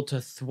able to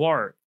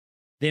thwart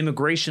the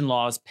immigration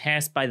laws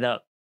passed by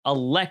the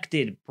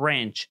elected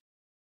branch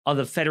of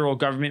the federal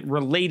government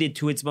related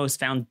to its most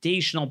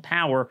foundational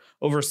power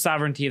over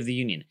sovereignty of the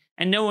union.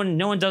 And no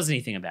one does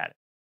anything about it.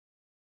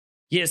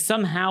 Yet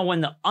somehow when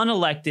the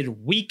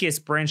unelected,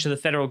 weakest branch of the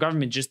federal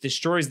government just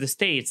destroys the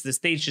states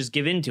just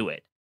give into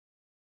it.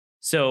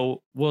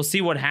 So we'll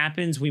see what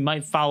happens. We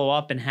might follow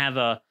up and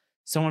have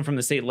someone from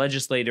the state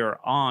legislature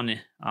on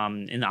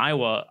in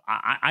the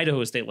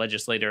Idaho state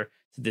legislature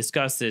to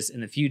discuss this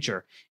in the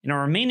future. In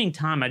our remaining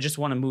time, I just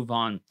want to move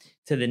on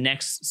to the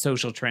next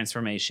social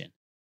transformation.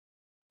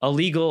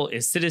 Illegal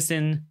is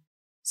citizen.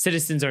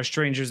 Citizens are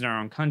strangers in our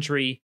own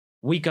country.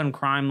 Weak on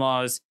crime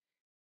laws.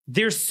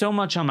 There's so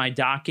much on my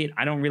docket.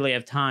 I don't really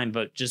have time,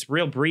 but just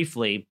real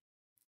briefly,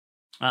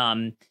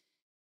 the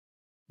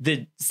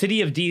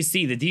city of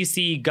DC, the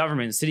DC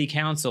government, city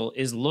council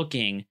is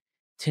looking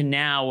to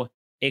now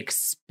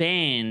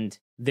expand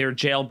their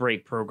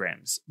jailbreak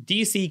programs.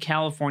 DC,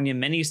 California,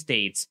 many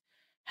states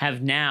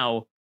have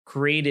now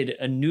created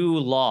a new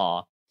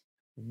law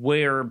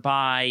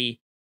whereby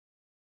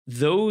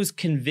those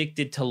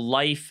convicted to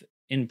life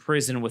in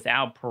prison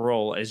without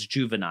parole as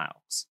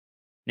juveniles.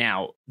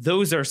 Now,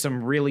 those are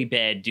some really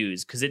bad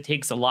dudes because it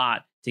takes a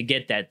lot to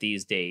get that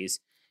these days.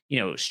 You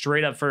know,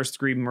 straight up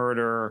first-degree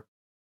murder,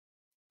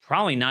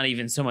 probably not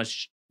even so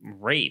much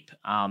rape.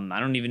 I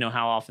don't even know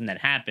how often that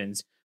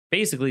happens.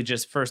 Basically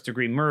just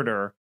first-degree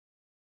murder.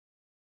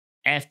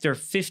 After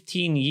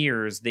 15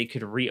 years, they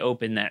could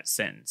reopen that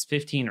sentence.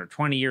 15 or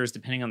 20 years,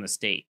 depending on the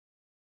state.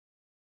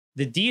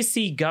 The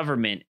DC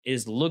government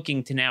is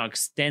looking to now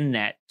extend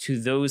that to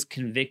those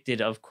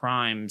convicted of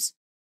crimes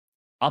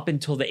up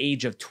until the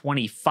age of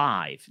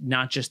 25,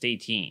 not just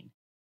 18.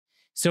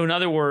 So in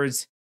other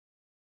words,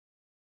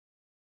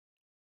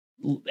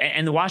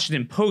 and the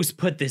Washington Post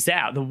put this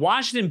out. The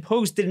Washington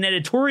Post did an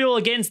editorial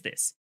against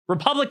this.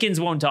 Republicans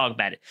won't talk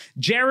about it.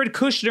 Jared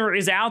Kushner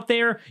is out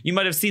there. You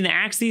might have seen the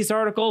Axios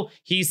article.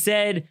 He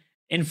said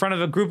in front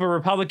of a group of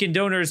Republican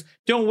donors,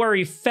 don't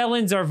worry,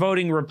 felons are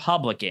voting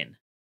Republican.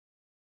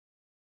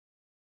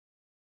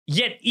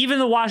 Yet even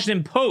the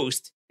Washington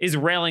Post is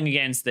railing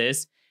against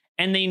this.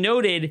 And they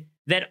noted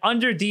that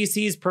under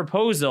DC's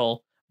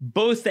proposal,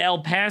 both the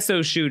El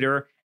Paso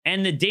shooter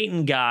and the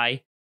Dayton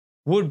guy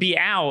would be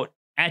out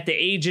at the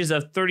ages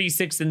of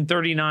 36 and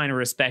 39,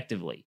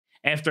 respectively.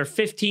 after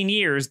 15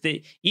 years,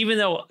 that even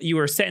though you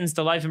were sentenced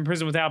to life in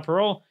prison without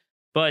parole,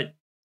 but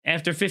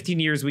after 15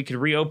 years, we could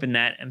reopen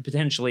that and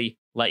potentially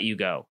let you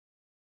go.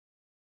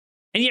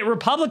 And yet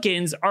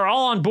Republicans are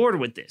all on board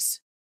with this.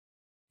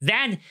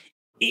 That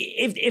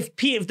if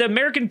the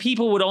American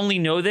people would only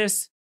know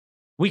this,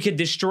 we could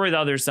destroy the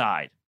other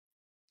side.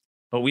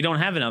 But we don't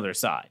have another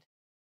side.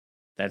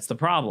 That's the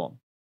problem.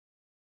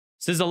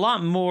 So there's a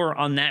lot more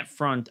on that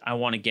front I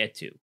want to get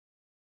to.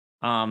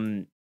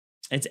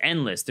 It's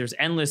endless. There's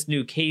endless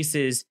new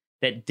cases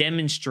that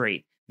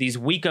demonstrate these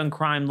weak on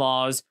crime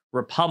laws,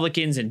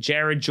 Republicans and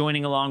Jared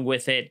joining along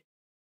with it.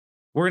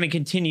 We're going to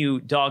continue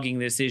dogging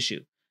this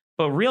issue.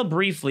 But real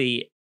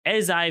briefly,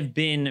 as I've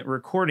been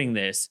recording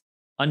this,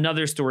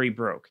 another story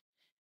broke.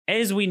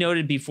 As we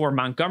noted before,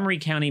 Montgomery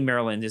County,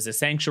 Maryland is a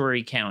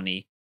sanctuary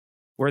county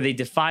where they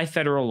defy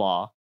federal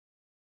law.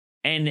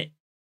 And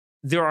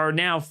there are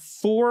now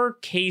 4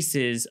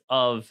 cases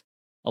of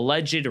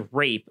alleged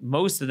rape,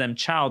 most of them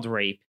child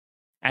rape,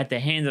 at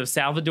the hands of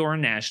Salvadoran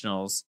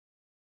nationals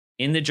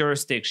in the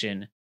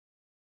jurisdiction.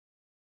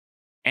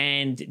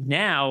 And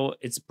now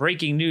it's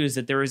breaking news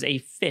that there is a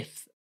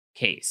 5th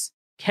case.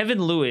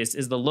 Kevin Lewis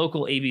is the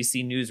local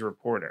ABC News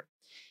reporter.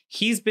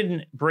 He's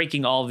been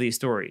breaking all of these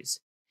stories.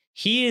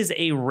 He is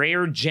a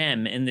rare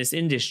gem in this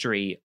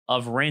industry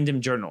of random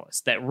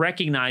journalists that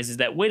recognizes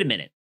that, wait a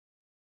minute,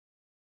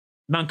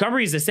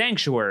 Montgomery is a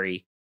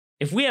sanctuary.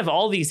 If we have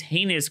all these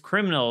heinous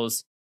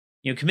criminals,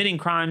 committing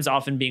crimes,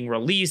 often being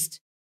released,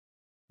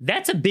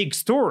 that's a big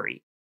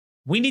story.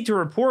 We need to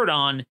report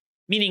on,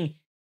 meaning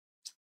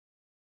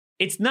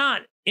it's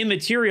not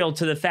immaterial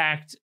to the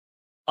fact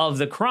of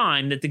the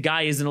crime that the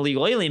guy is an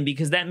illegal alien,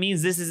 because that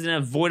means this is an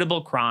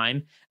avoidable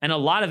crime, and a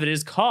lot of it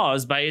is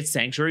caused by its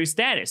sanctuary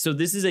status. So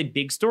this is a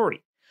big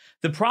story.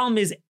 The problem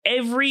is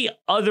every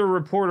other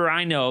reporter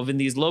I know of in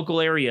these local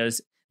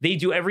areas, they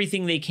do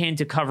everything they can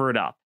to cover it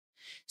up.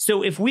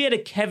 So if we had a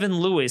Kevin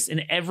Lewis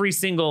in every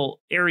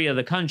single area of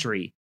the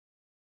country,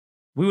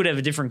 we would have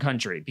a different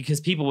country, because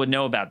people would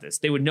know about this.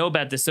 They would know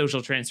about the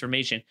social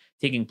transformation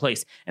taking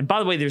place. And by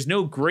the way, there's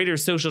no greater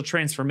social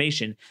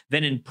transformation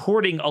than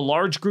importing a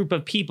large group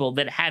of people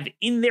that have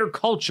in their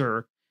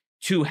culture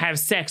to have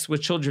sex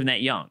with children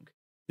that young.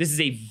 This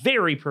is a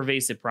very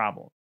pervasive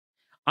problem.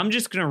 I'm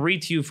just going to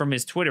read to you from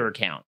his Twitter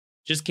account.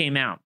 Just came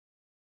out.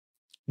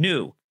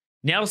 New.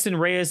 Nelson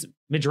Reyes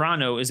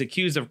Medrano is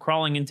accused of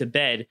crawling into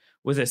bed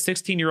with a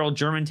 16-year-old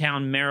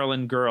Germantown,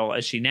 Maryland girl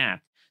as she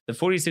napped. The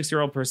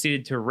 46-year-old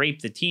proceeded to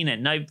rape the teen at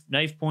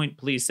knife point,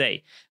 police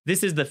say.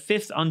 This is the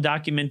 5th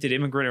undocumented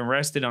immigrant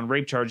arrested on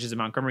rape charges in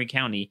Montgomery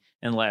County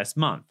in the last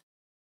month.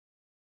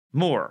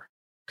 More.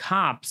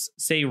 Cops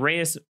say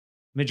Reyes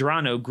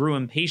Medrano grew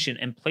impatient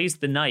and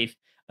placed the knife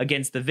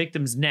against the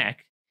victim's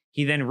neck.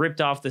 He then ripped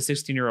off the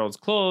 16-year-old's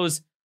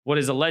clothes. What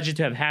is alleged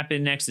to have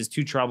happened next is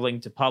too troubling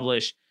to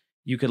publish.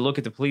 You could look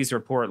at the police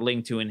report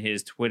linked to in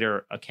his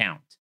Twitter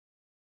account.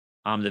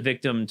 The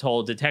victim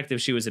told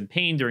detectives she was in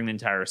pain during the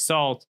entire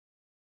assault.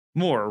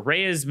 More.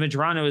 Reyes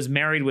Medrano is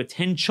married with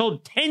 10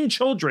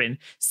 children.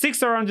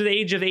 6 are under the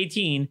age of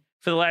 18.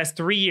 For the last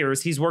 3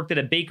 years, he's worked at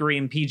a bakery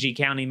in PG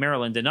County,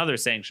 Maryland, another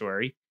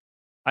sanctuary.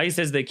 ICE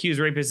says the accused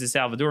rapist is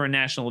Salvadoran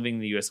national living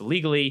in the U.S.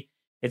 illegally.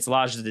 It's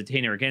lodged a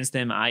detainer against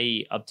him.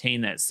 I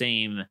obtained that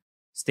same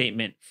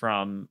statement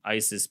from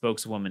ICE's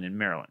spokeswoman in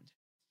Maryland.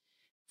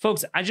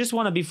 Folks, I just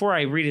want to, before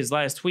I read his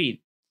last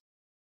tweet,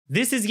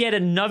 this is yet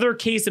another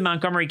case in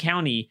Montgomery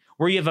County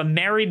where you have a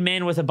married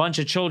man with a bunch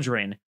of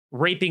children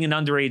raping an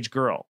underage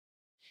girl.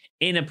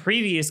 In a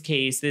previous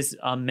case, this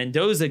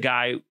Mendoza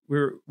guy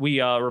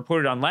we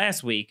reported on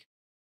last week,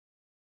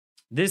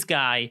 this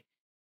guy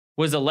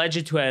was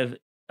alleged to have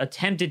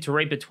attempted to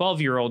rape a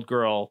 12-year-old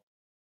girl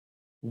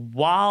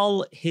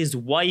while his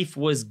wife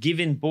was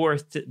giving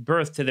birth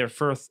to their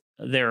fourth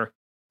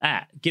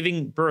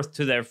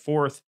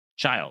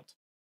child.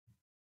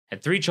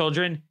 Had 3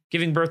 children,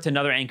 giving birth to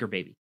another anchor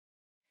baby.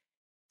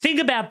 Think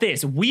about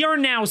this. We are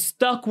now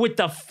stuck with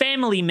the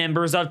family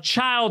members of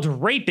child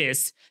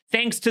rapists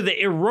thanks to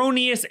the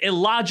erroneous,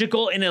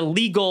 illogical, and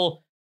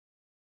illegal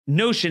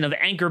notion of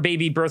anchor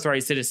baby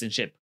birthright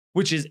citizenship,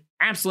 which is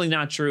absolutely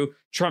not true.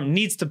 Trump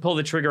needs to pull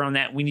the trigger on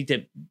that. We need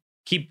to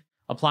keep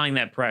applying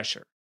that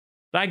pressure.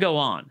 But I go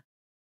on.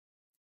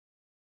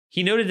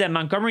 He noted that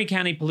Montgomery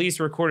County Police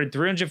recorded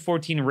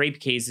 314 rape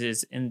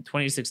cases in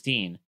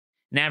 2016,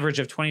 an average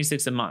of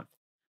 26 a month.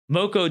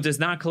 MoCo does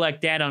not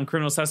collect data on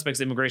criminal suspects'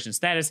 immigration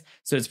status,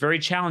 so it's very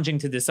challenging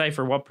to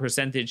decipher what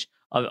percentage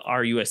of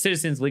our U.S.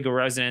 citizens, legal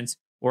residents,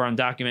 or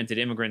undocumented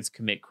immigrants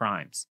commit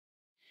crimes.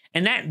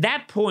 And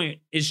that point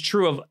is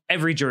true of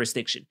every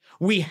jurisdiction.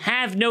 We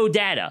have no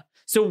data,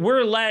 so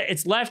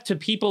it's left to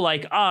people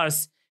like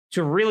us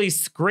to really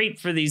scrape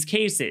for these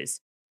cases.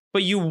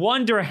 But you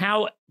wonder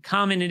how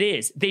common it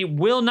is. They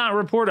will not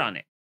report on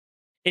it.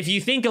 If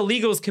you think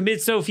illegals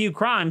commit so few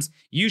crimes,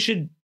 you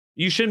shouldn't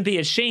be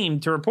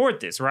ashamed to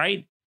report this,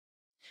 right?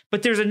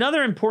 But there's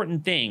another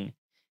important thing.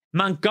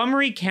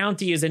 Montgomery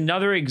County is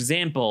another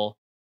example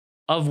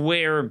of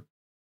where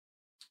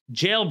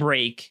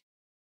jailbreak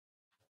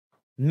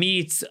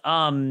meets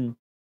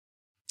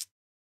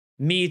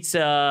meets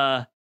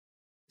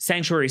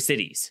sanctuary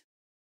cities.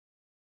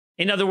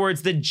 In other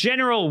words, the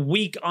general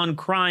weak on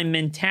crime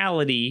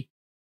mentality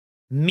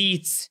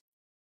meets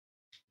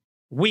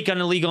weak on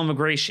illegal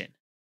immigration.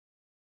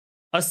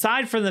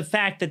 Aside from the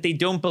fact that they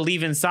don't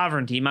believe in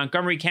sovereignty,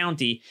 Montgomery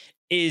County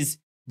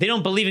they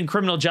don't believe in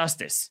criminal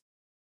justice.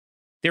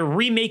 They're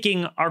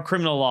remaking our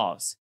criminal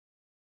laws.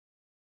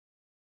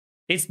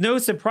 It's no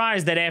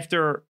surprise that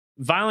after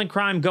violent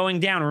crime going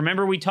down,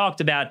 remember we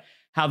talked about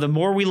how the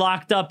more we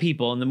locked up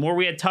people and the more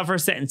we had tougher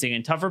sentencing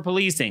and tougher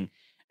policing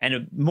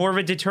and more of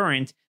a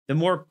deterrent, the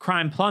more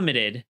crime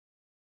plummeted.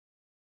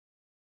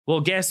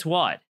 Well, guess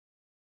what?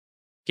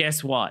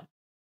 Guess what?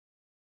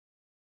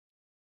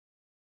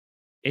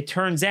 It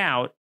turns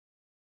out,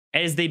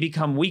 as they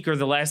become weaker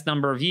the last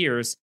number of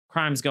years,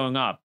 crime's going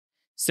up.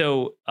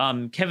 So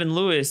Kevin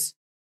Lewis,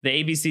 the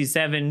ABC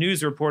 7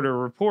 news reporter,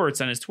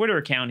 reports on his Twitter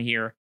account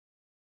here,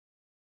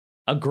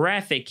 a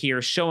graphic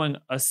here showing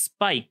a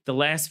spike the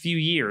last few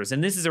years.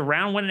 And this is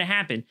around when it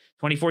happened,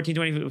 2014,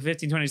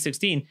 2015,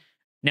 2016.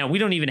 Now, we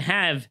don't even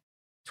have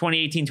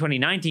 2018,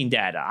 2019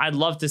 data. I'd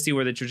love to see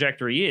where the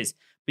trajectory is.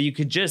 But you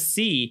could just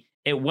see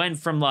it went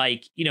from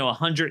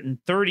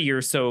 130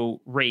 or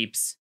so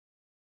rapes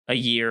a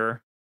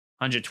year,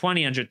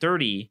 120,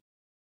 130,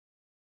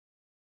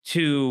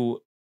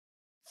 to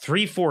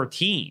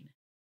 314.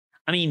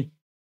 I mean,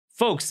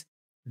 folks,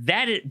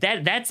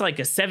 that's like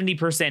a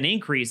 70%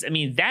 increase. I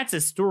mean, that's a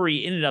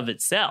story in and of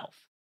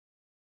itself.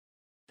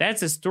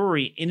 That's a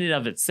story in and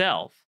of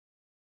itself.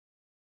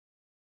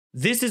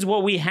 This is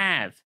what we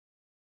have.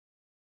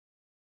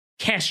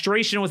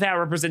 Castration without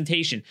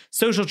representation,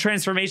 social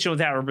transformation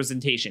without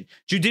representation,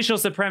 judicial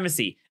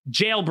supremacy,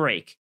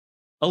 jailbreak,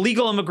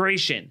 illegal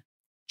immigration,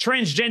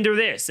 transgender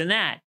this and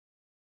that.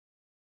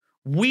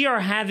 We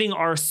are having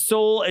our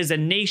soul as a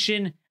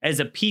nation, as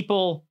a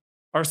people,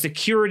 our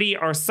security,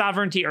 our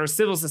sovereignty, our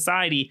civil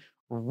society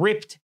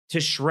ripped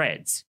to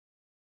shreds.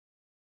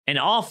 And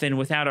often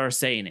without our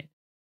say in it.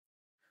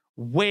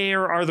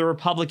 Where are the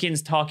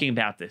Republicans talking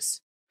about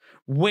this?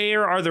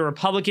 Where are the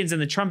Republicans in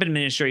the Trump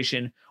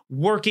administration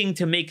working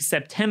to make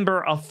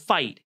September a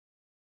fight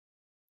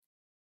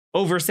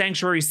over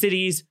sanctuary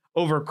cities,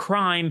 over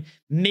crime,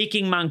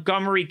 making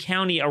Montgomery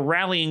County a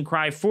rallying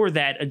cry for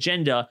that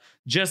agenda,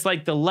 just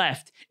like the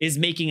left is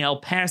making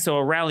El Paso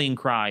a rallying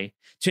cry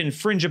to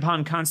infringe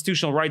upon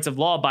constitutional rights of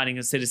law-abiding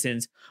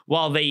citizens,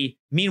 while they,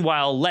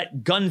 meanwhile,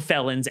 let gun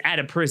felons out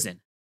of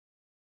prison?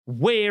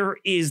 Where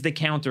is the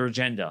counter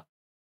agenda?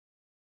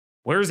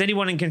 Where is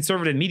anyone in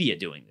conservative media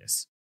doing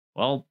this?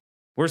 Well,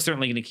 we're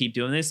certainly going to keep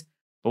doing this,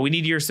 but we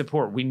need your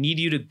support. We need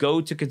you to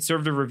go to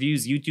Conservative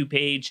Review's YouTube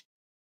page,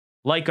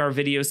 like our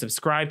video,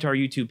 subscribe to our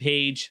YouTube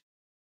page,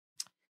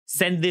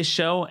 send this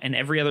show and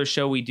every other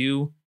show we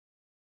do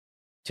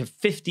to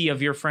 50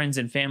 of your friends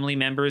and family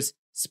members.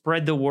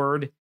 Spread the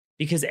word,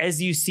 because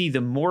as you see,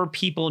 the more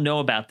people know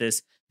about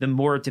this, the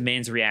more it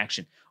demands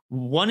reaction.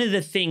 One of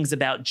the things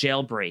about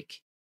jailbreak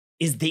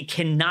is they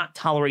cannot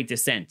tolerate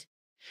dissent.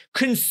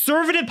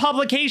 Conservative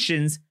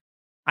publications,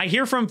 I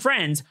hear from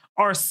friends,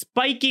 are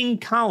spiking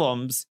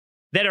columns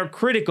that are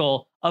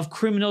critical of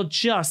criminal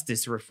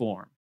justice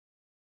reform.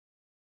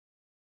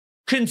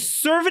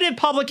 Conservative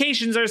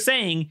publications are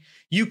saying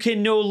you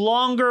can no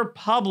longer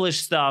publish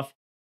stuff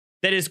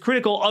that is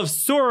critical of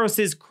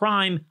Soros's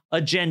crime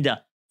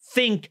agenda.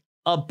 Think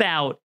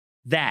about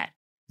that.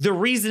 The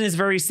reason is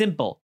very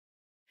simple.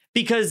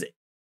 Because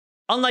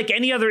unlike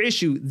any other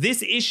issue,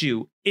 this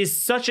issue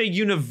is such a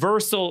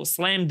universal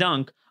slam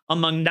dunk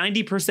among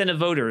 90% of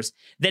voters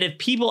that if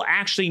people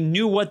actually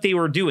knew what they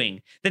were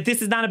doing, that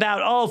this is not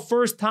about,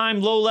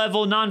 first-time,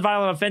 low-level,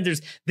 nonviolent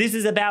offenders. This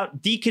is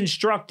about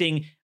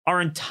deconstructing our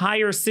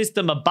entire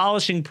system,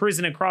 abolishing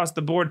prison across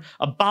the board,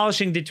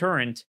 abolishing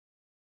deterrent,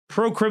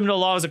 pro-criminal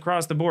laws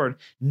across the board.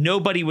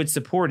 Nobody would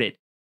support it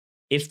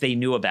if they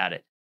knew about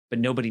it. But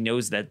nobody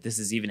knows that this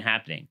is even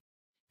happening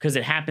because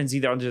it happens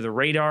either under the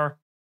radar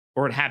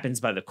or it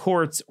happens by the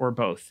courts or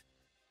both.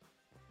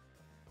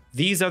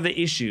 These are the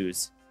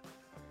issues.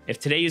 If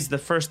today is the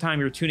first time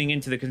you're tuning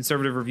into the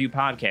Conservative Review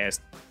podcast,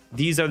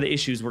 these are the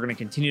issues we're going to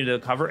continue to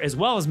cover, as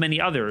well as many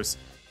others.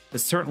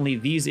 But certainly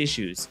these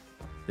issues,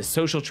 the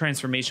social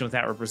transformation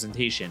without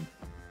representation,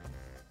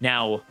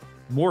 now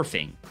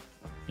morphing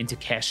into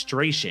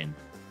castration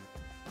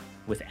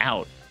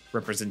without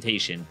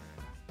representation,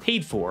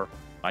 paid for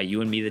by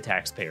you and me, the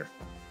taxpayer.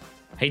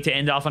 I hate to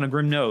end off on a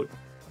grim note,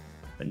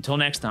 but until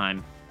next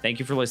time, thank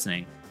you for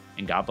listening,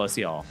 and God bless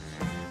you all.